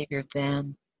behavior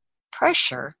than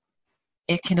pressure,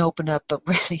 it can open up a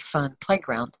really fun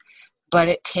playground. But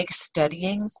it takes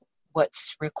studying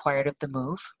what's required of the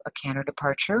move, a canter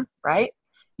departure, right?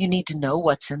 You need to know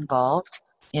what's involved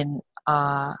in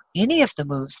any of the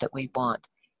moves that we want.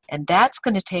 And that's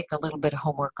going to take a little bit of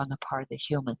homework on the part of the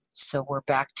human. So we're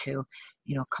back to,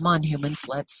 come on, humans,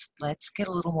 let's get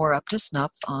a little more up to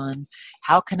snuff on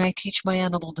how can I teach my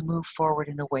animal to move forward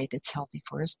in a way that's healthy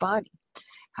for his body?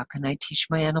 How can I teach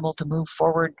my animal to move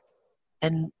forward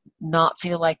and not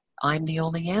feel like I'm the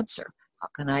only answer? How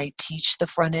can I teach the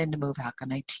front end to move? How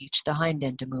can I teach the hind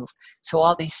end to move? So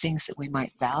all these things that we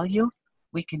might value,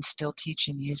 we can still teach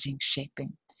him using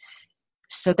shaping.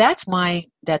 So that's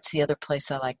the other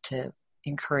place I like to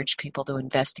encourage people to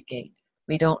investigate.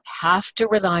 We don't have to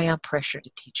rely on pressure to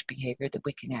teach behavior, that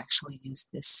we can actually use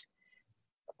this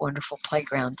wonderful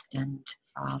playground. And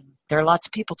there are lots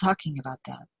of people talking about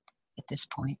that at this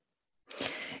point.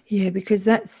 Yeah, because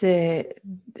there's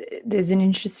an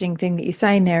interesting thing that you're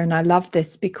saying there, and I love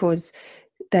this because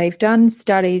they've done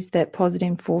studies that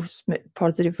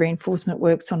positive reinforcement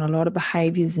works on a lot of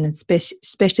behaviours, and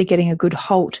especially getting a good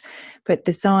halt. But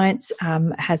the science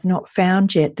has not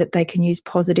found yet that they can use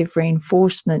positive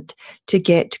reinforcement to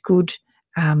get good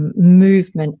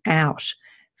movement out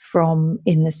from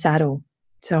in the saddle.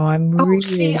 So I'm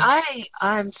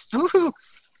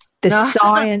the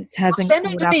science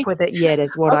hasn't caught up with it yet,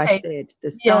 is what I said.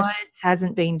 The science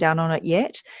hasn't been done on it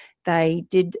yet. They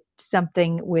did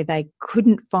something where they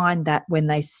couldn't find that when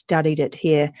they studied it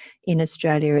here in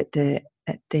Australia at the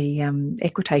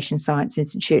Equitation Science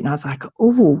Institute, and I was like,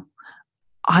 "Oh,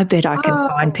 I bet I can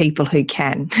find people who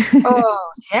can."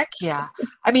 Oh, heck yeah!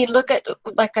 I mean, look at,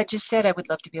 like I just said, I would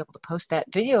love to be able to post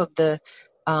that video of the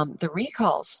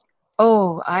recalls.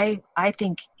 Oh, I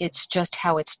think it's just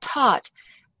how it's taught.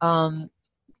 And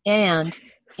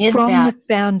in from that, the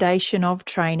foundation of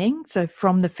training, so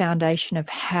from the foundation of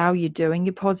how you're doing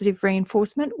your positive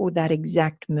reinforcement, or that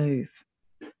exact move?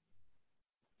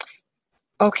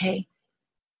 Okay,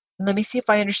 let me see if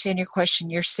I understand your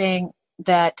question. You're saying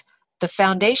that the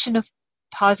foundation of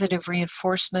positive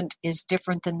reinforcement is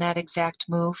different than that exact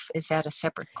move? Is that a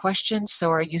separate question?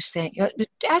 So are you saying,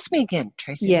 ask me again,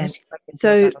 Tracy. Yes.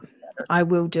 So I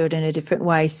will do it in a different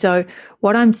way. So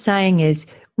what I'm saying is,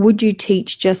 would you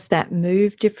teach just that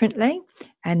move differently,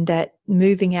 and that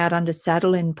moving out under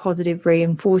saddle in positive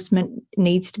reinforcement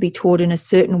needs to be taught in a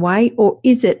certain way? Or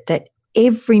is it that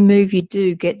every move you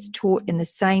do gets taught in the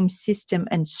same system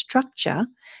and structure?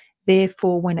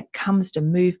 Therefore, when it comes to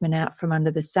movement out from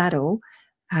under the saddle,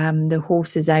 the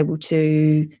horse is able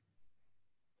to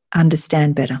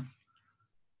understand better.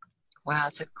 Wow,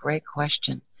 that's a great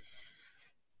question.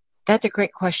 That's a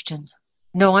great question.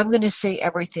 No, I'm going to say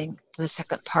everything to the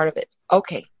second part of it.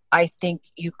 Okay, I think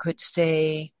you could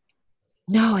say,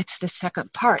 no, it's the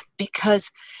second part,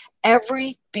 because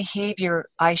every behavior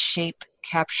I shape,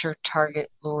 capture,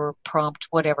 target, lure, prompt,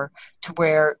 whatever, to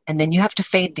where, and then you have to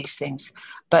fade these things.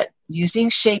 But using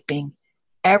shaping,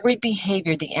 every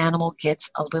behavior, the animal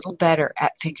gets a little better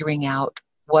at figuring out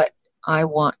what I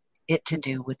want it to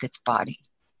do with its body.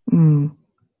 Mm.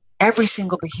 Every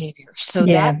single behavior. So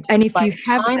yeah. that, and if you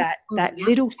have that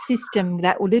little system,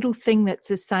 that little thing that's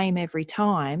the same every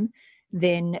time,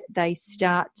 then they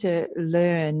start to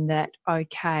learn that,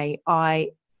 okay,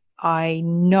 I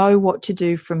know what to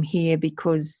do from here,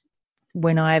 because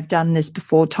when I have done this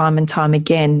before time and time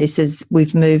again,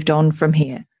 we've moved on from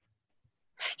here.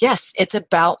 Yes, it's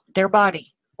about their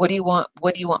body. What do you want?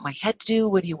 What do you want my head to do?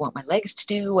 What do you want my legs to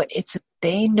do?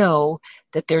 They know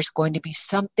that there's going to be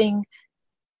something,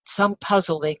 some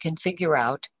puzzle they can figure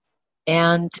out,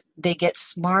 and they get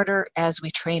smarter as we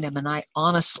train them. And I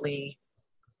honestly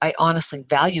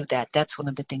value that. That's one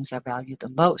of the things I value the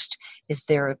most, is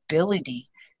their ability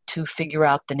to figure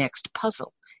out the next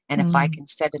puzzle. And if I can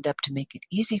set it up to make it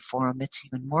easy for them, it's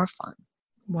even more fun.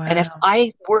 And if Wow.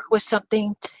 I work with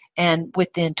something and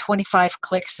within 25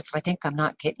 clicks, if I think I'm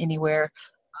not getting anywhere,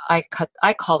 I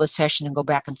call the session and go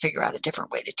back and figure out a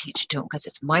different way to teach it to them because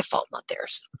it's my fault, not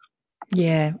theirs.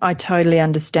 Yeah, I totally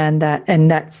understand that. And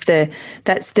that's the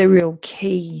real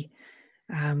key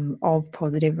of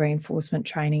positive reinforcement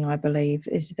training, I believe,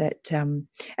 is that,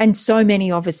 and so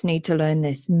many of us need to learn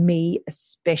this, me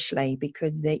especially,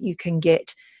 because that you can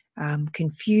get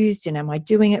confused and am I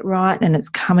doing it right? And it's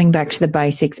coming back to the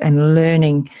basics and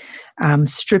learning,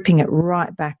 stripping it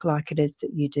right back like it is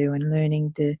that you do, and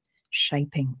learning the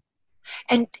shaping.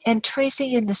 And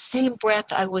Tracy, in the same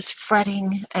breath, I was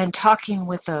fretting and talking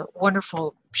with a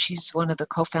wonderful, she's one of the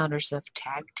co-founders of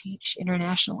Tag Teach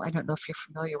International. I don't know if you're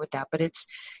familiar with that, but it's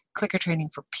clicker training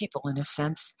for people in a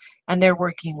sense. And they're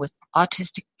working with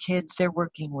autistic kids. They're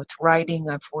working with writing.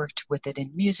 I've worked with it in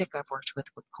music. I've worked with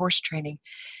horse training.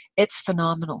 It's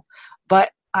phenomenal. But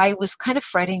I was kind of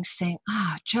fretting saying,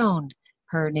 Joan,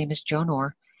 her name is Joan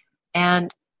Orr,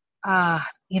 and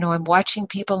I'm watching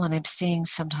people and I'm seeing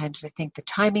sometimes I think the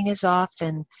timing is off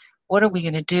and what are we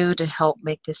going to do to help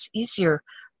make this easier?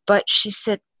 But she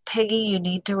said, Peggy, you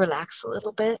need to relax a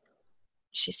little bit.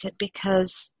 She said,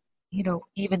 because,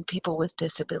 even people with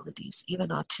disabilities, even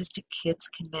autistic kids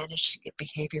can manage to get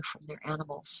behavior from their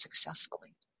animals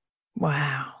successfully.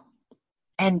 Wow.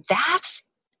 And that's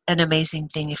an amazing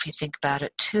thing if you think about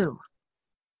it too,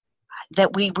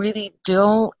 that we really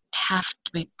don't have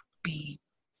to be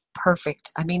perfect.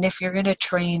 I mean, if you're going to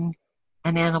train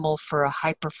an animal for a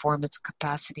high performance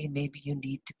capacity, maybe you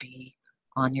need to be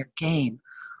on your game.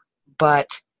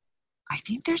 But I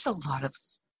think there's a lot of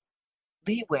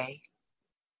leeway,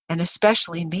 and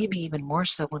especially maybe even more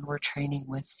so when we're training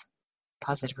with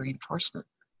positive reinforcement,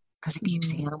 because it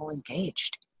keeps the animal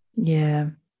engaged. Yeah.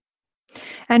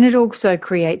 And it also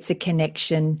creates a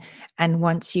connection. And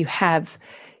once you have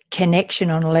connection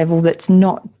on a level that's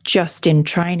not just in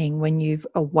training, when you've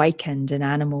awakened an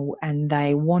animal and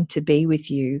they want to be with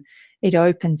you, it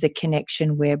opens a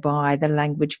connection whereby the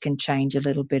language can change a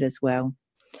little bit as well.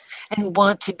 And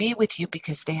want to be with you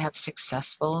because they have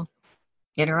successful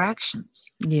interactions.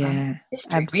 Yeah, right?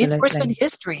 History. absolutely. Reinforcement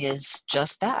history is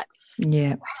just that.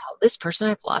 Yeah. Wow, this person I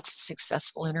have lots of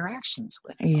successful interactions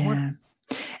with. Yeah.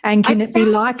 And can it be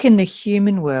like in the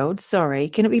human world?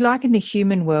 Can it be like in the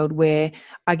human world where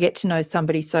I get to know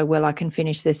somebody so well I can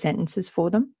finish their sentences for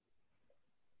them?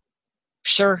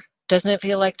 Sure. Doesn't it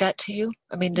feel like that to you?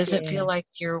 I mean, does it feel like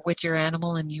you're with your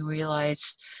animal and you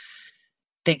realize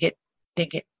they get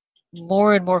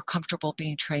more and more comfortable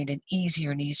being trained and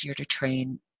easier to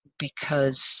train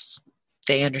because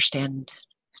they understand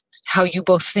how you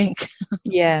both think?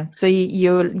 Yeah. So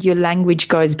your language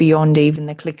goes beyond even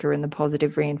the clicker and the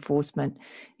positive reinforcement.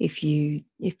 If you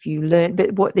learn,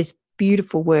 but what this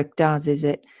beautiful work does is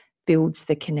it builds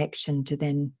the connection to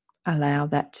then allow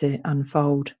that to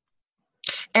unfold.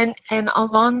 And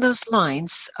along those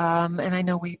lines, and I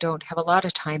know we don't have a lot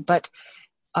of time, but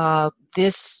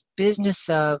this business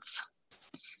of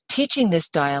teaching this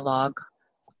dialogue,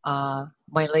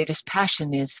 my latest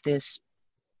passion is this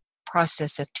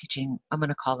process of teaching. I'm going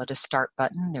to call it a start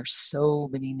button. There's so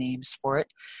many names for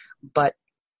it, but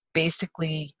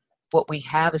basically what we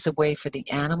have is a way for the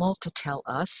animal to tell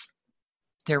us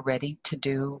they're ready to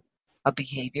do a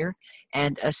behavior,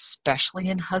 and especially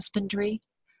in husbandry.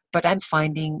 But I'm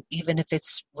finding even if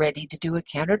it's ready to do a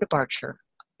counter departure,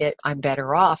 I'm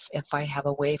better off if I have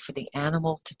a way for the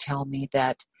animal to tell me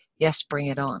that, yes, bring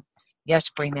it on. Yes,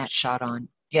 bring that shot on.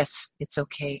 Yes, it's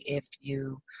okay if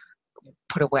you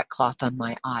put a wet cloth on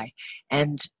my eye.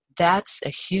 And that's a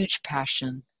huge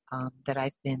passion that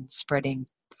I've been spreading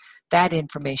that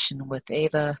information with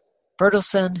Ava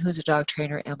Bertelson, who's a dog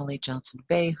trainer, Emily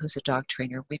Johnson-Bay, who's a dog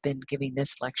trainer. We've been giving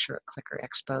this lecture at Clicker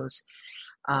Expos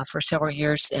for several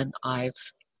years, and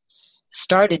I've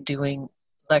started doing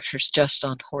lectures just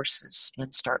on horses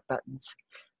and start buttons.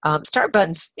 Start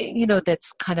buttons,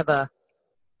 that's kind of a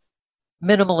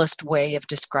minimalist way of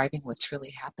describing what's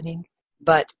really happening.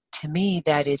 But to me,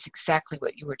 that is exactly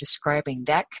what you were describing.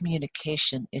 That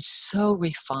communication is so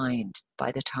refined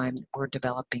by the time we're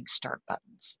developing start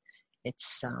buttons.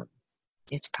 It's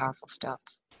powerful stuff.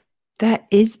 That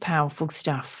is powerful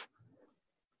stuff.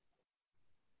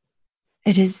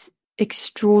 It is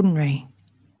extraordinary.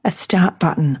 A start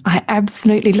button. I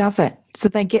absolutely love it. So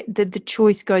they get the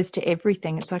choice goes to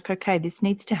everything. It's like, okay, this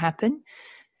needs to happen.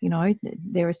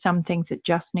 There are some things that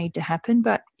just need to happen,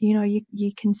 but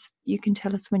you can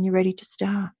tell us when you're ready to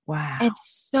start. Wow. And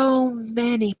so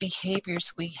many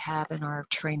behaviors we have in our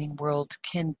training world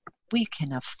we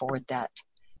can afford that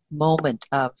moment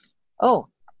of,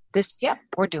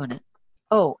 we're doing it.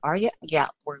 Oh, are you? Yeah,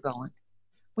 we're going.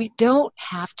 we don't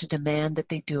have to demand that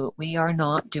they do it. We are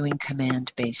not doing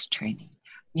command-based training.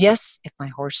 Yes, if my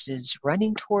horse is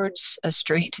running towards a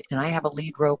street and I have a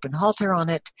lead rope and halter on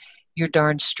it, you're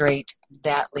darn straight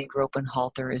that lead rope and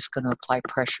halter is going to apply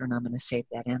pressure and I'm going to save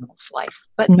that animal's life.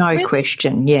 But No really,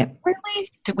 question, yeah. really,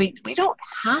 we don't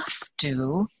have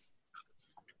to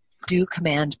do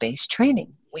command-based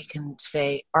training. We can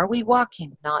say, are we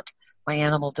walking? Not, my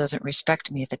animal doesn't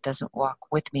respect me if it doesn't walk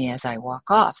with me as I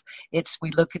walk off. It's, we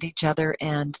look at each other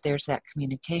and there's that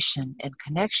communication and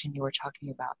connection you were talking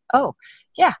about. Oh,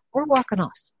 yeah, we're walking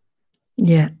off.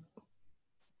 Yeah.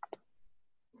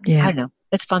 Yeah. I don't know.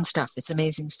 It's fun stuff. It's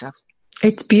amazing stuff.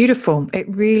 It's beautiful. It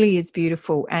really is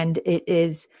beautiful. And it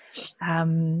is,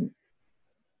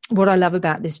 what I love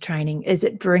about this training is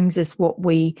it brings us what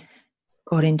we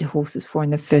got into horses for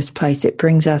in the first place. It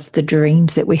brings us the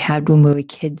dreams that we had when we were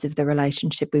kids of the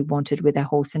relationship we wanted with our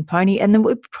horse and pony, and then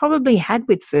we probably had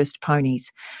with first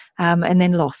ponies, and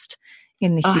then lost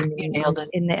in the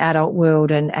in the adult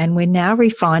world, and we're now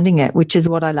refinding it, which is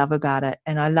what I love about it.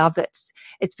 And I love that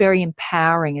it's very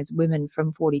empowering as women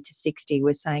from 40 to 60.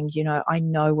 We're saying, you know, I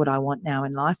know what I want now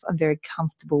in life. I'm very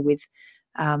comfortable with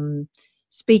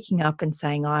speaking up and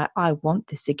saying, I want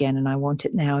this again and I want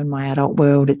it now in my adult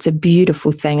world. It's a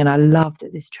beautiful thing, and I love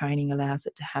that this training allows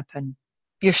it to happen.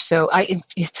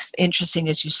 It's interesting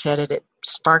as you said it. It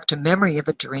sparked a memory of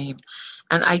a dream,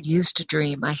 and I used to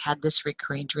dream. I had this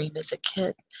recurring dream as a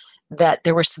kid that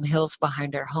there were some hills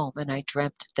behind our home, and I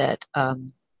dreamt that a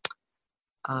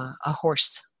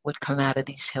horse would come out of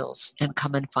these hills and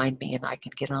come and find me, and I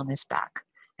could get on his back,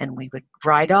 and we would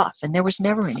ride off. And there was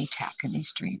never any tack in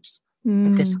these dreams,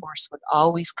 but this horse would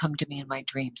always come to me in my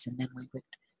dreams, and then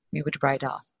we would ride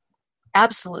off.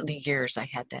 Absolutely years I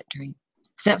had that dream.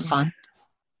 Isn't that fun?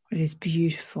 It is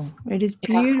beautiful. It is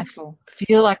beautiful. Yeah, I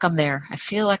feel like I'm there. I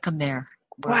feel like I'm there.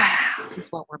 Wow. This is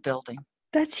what we're building.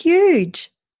 That's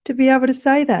huge to be able to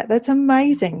say that. That's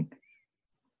amazing.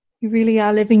 You really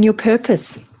are living your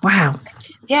purpose. Wow.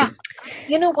 Yeah.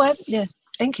 You know what? Yeah.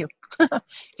 Thank you.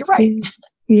 You're right.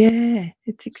 Yeah.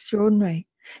 It's extraordinary.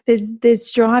 There's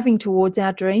striving towards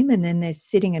our dream, and then there's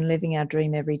sitting and living our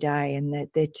dream every day, and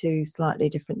they're two slightly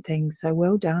different things. So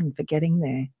well done for getting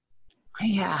there.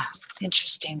 Yeah,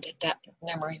 interesting that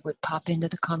memory would pop into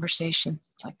the conversation.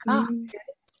 It's like, wow.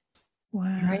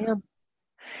 Here I am.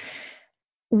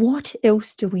 What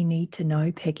else do we need to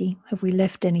know, Peggy? Have we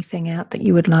left anything out that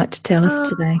you would like to tell us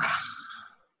today?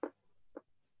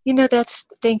 You know,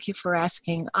 thank you for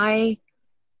asking.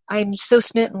 I'm so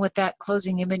smitten with that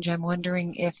closing image. I'm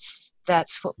wondering if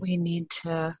that's what we need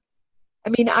to, I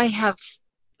mean, I have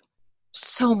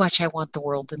so much I want the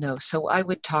world to know. So I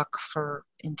would talk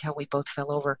until we both fell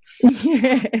over trying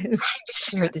to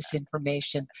share this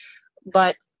information.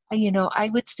 But, you know, I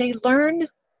would say learn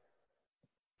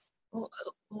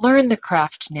the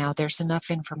craft now. There's enough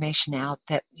information out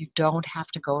that you don't have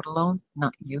to go it alone.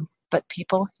 Not you, but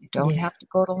people. You don't have to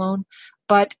go it alone.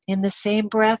 But in the same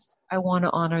breath, I want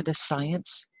to honor the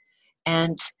science.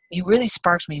 And you really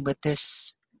sparked me with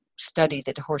this study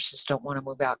that horses don't want to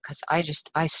move out, because I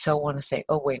so want to say,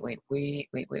 oh, wait. I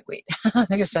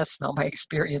guess that's not my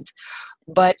experience.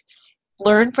 But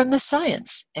learn from the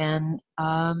science and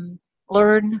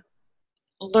learn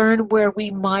where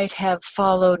we might have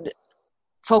followed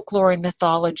folklore and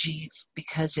mythology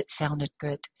because it sounded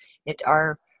good.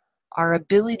 Our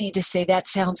ability to say, that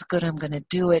sounds good, I'm going to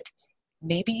do it,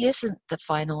 maybe isn't the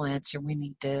final answer. We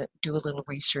need to do a little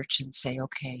research and say,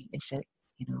 okay, is it,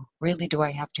 you know, really do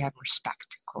I have to have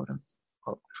respect, quote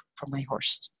unquote, for my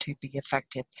horse to be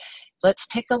effective? Let's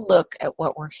take a look at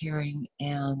what we're hearing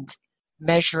and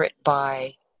measure it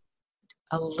by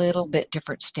a little bit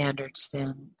different standards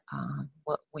than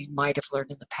what we might have learned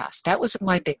in the past. That was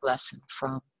my big lesson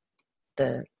from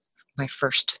the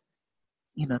first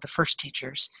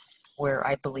teachers, where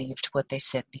I believed what they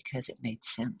said because it made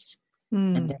sense.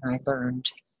 And then I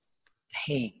learned,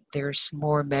 hey, there's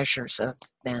more measures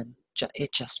than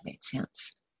it just made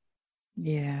sense.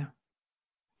 Yeah,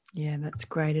 that's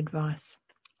great advice.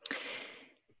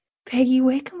 Peggy,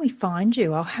 where can we find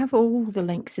you? I'll have all the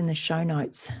links in the show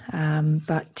notes,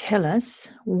 but tell us,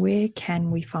 where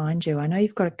can we find you? I know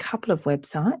you've got a couple of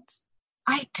websites.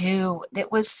 I do.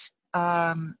 It was,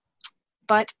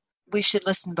 but we should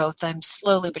listen both. I'm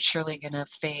slowly but surely going to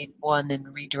fade one and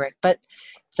redirect. But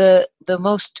the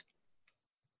most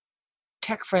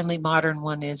tech-friendly modern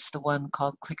one is the one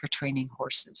called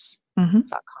clickertraininghorses.com.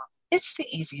 It's the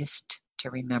easiest to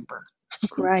remember.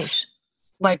 Great.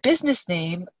 My business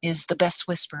name is The Best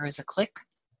Whisperer is a Click,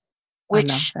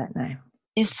 which I love that name.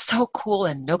 Is so cool,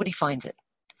 and nobody finds it.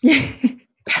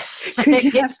 Good,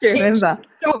 you have to remember.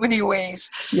 so many ways.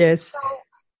 Yes. So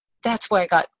that's why I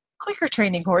got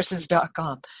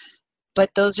clickertraininghorses.com.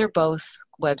 But those are both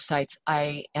websites.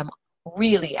 I am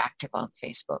really active on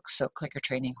Facebook. So Clicker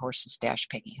Training Horses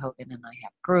Peggy Hogan and I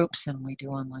have groups and we do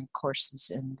online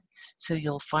courses. And so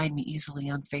you'll find me easily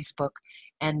on Facebook.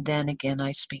 And then again,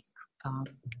 I speak,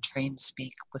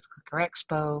 speak with Clicker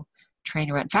Expo,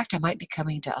 train around. In fact, I might be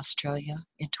coming to Australia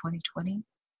in 2020.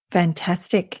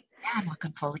 Fantastic. Yeah, I'm looking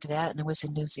forward to that. And I was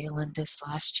in New Zealand this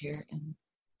last year. And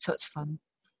so it's fun.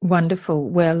 Wonderful.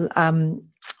 Well,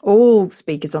 all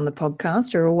speakers on the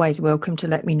podcast are always welcome to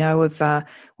let me know of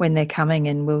when they're coming,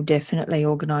 and we'll definitely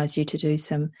organise you to do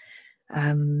some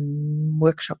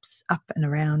workshops up and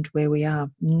around where we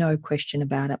are. No question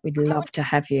about it. We'd love to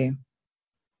have you.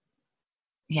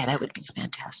 Yeah, that would be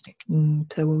fantastic.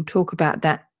 So we'll talk about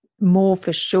that more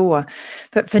for sure.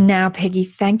 But for now, Peggy,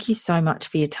 thank you so much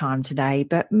for your time today.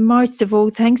 But most of all,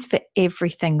 thanks for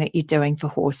everything that you're doing for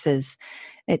horses.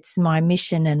 It's my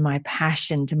mission and my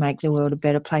passion to make the world a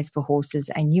better place for horses,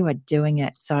 and you are doing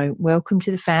it. So welcome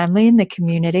to the family and the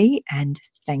community, and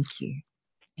thank you.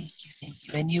 Thank you.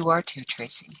 And you are too,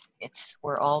 Tracy.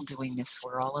 We're all doing this.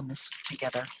 We're all in this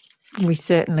together. We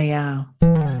certainly are.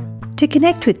 To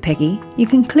connect with Peggy, you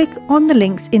can click on the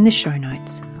links in the show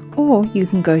notes, or you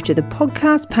can go to the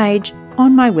podcast page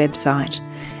on my website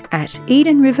at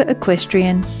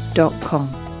EdenRiverEquestrian.com.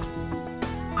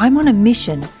 I'm on a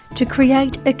mission to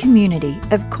create a community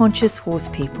of conscious horse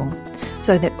people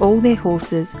so that all their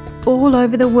horses all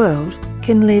over the world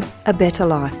can live a better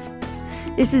life.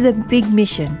 This is a big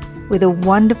mission with a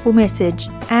wonderful message,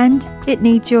 and it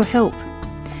needs your help.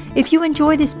 If you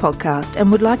enjoy this podcast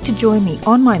and would like to join me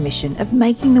on my mission of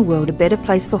making the world a better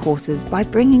place for horses by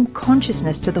bringing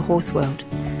consciousness to the horse world,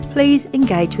 please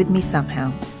engage with me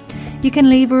somehow. You can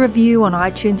leave a review on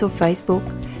iTunes or Facebook,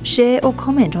 share or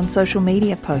comment on social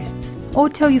media posts, or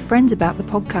tell your friends about the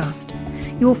podcast.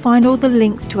 You will find all the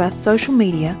links to our social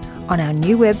media on our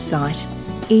new website,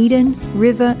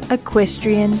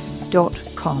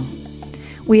 EdenRiverEquestrian.com.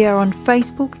 We are on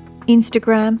Facebook,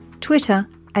 Instagram, Twitter,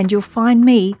 and you'll find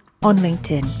me on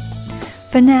LinkedIn.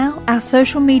 For now, our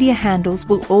social media handles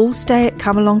will all stay at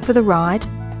Come Along for the Ride.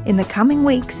 In the coming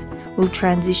weeks, we'll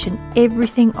transition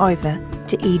everything over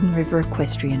to Eden River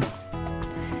Equestrian.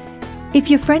 If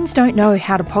your friends don't know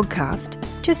how to podcast,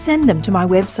 just send them to my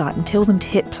website and tell them to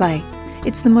hit play.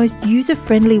 It's the most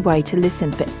user-friendly way to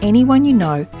listen for anyone you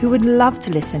know who would love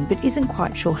to listen but isn't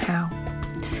quite sure how.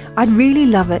 I'd really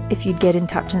love it if you'd get in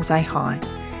touch and say hi.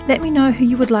 Let me know who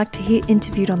you would like to hear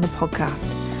interviewed on the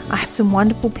podcast. I have some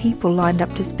wonderful people lined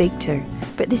up to speak to,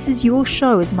 but this is your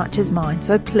show as much as mine,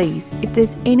 so please, if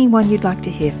there's anyone you'd like to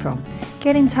hear from,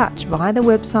 get in touch via the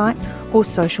website or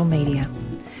social media.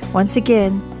 Once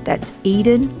again, that's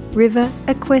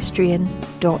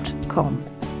EdenRiverEquestrian.com.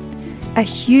 A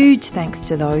huge thanks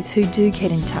to those who do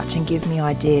get in touch and give me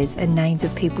ideas and names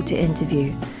of people to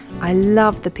interview. I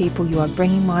love the people you are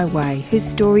bringing my way, whose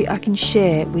story I can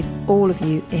share with all of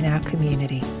you in our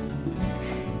community.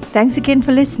 Thanks again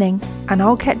for listening, and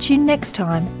I'll catch you next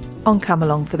time on Come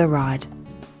Along for the Ride.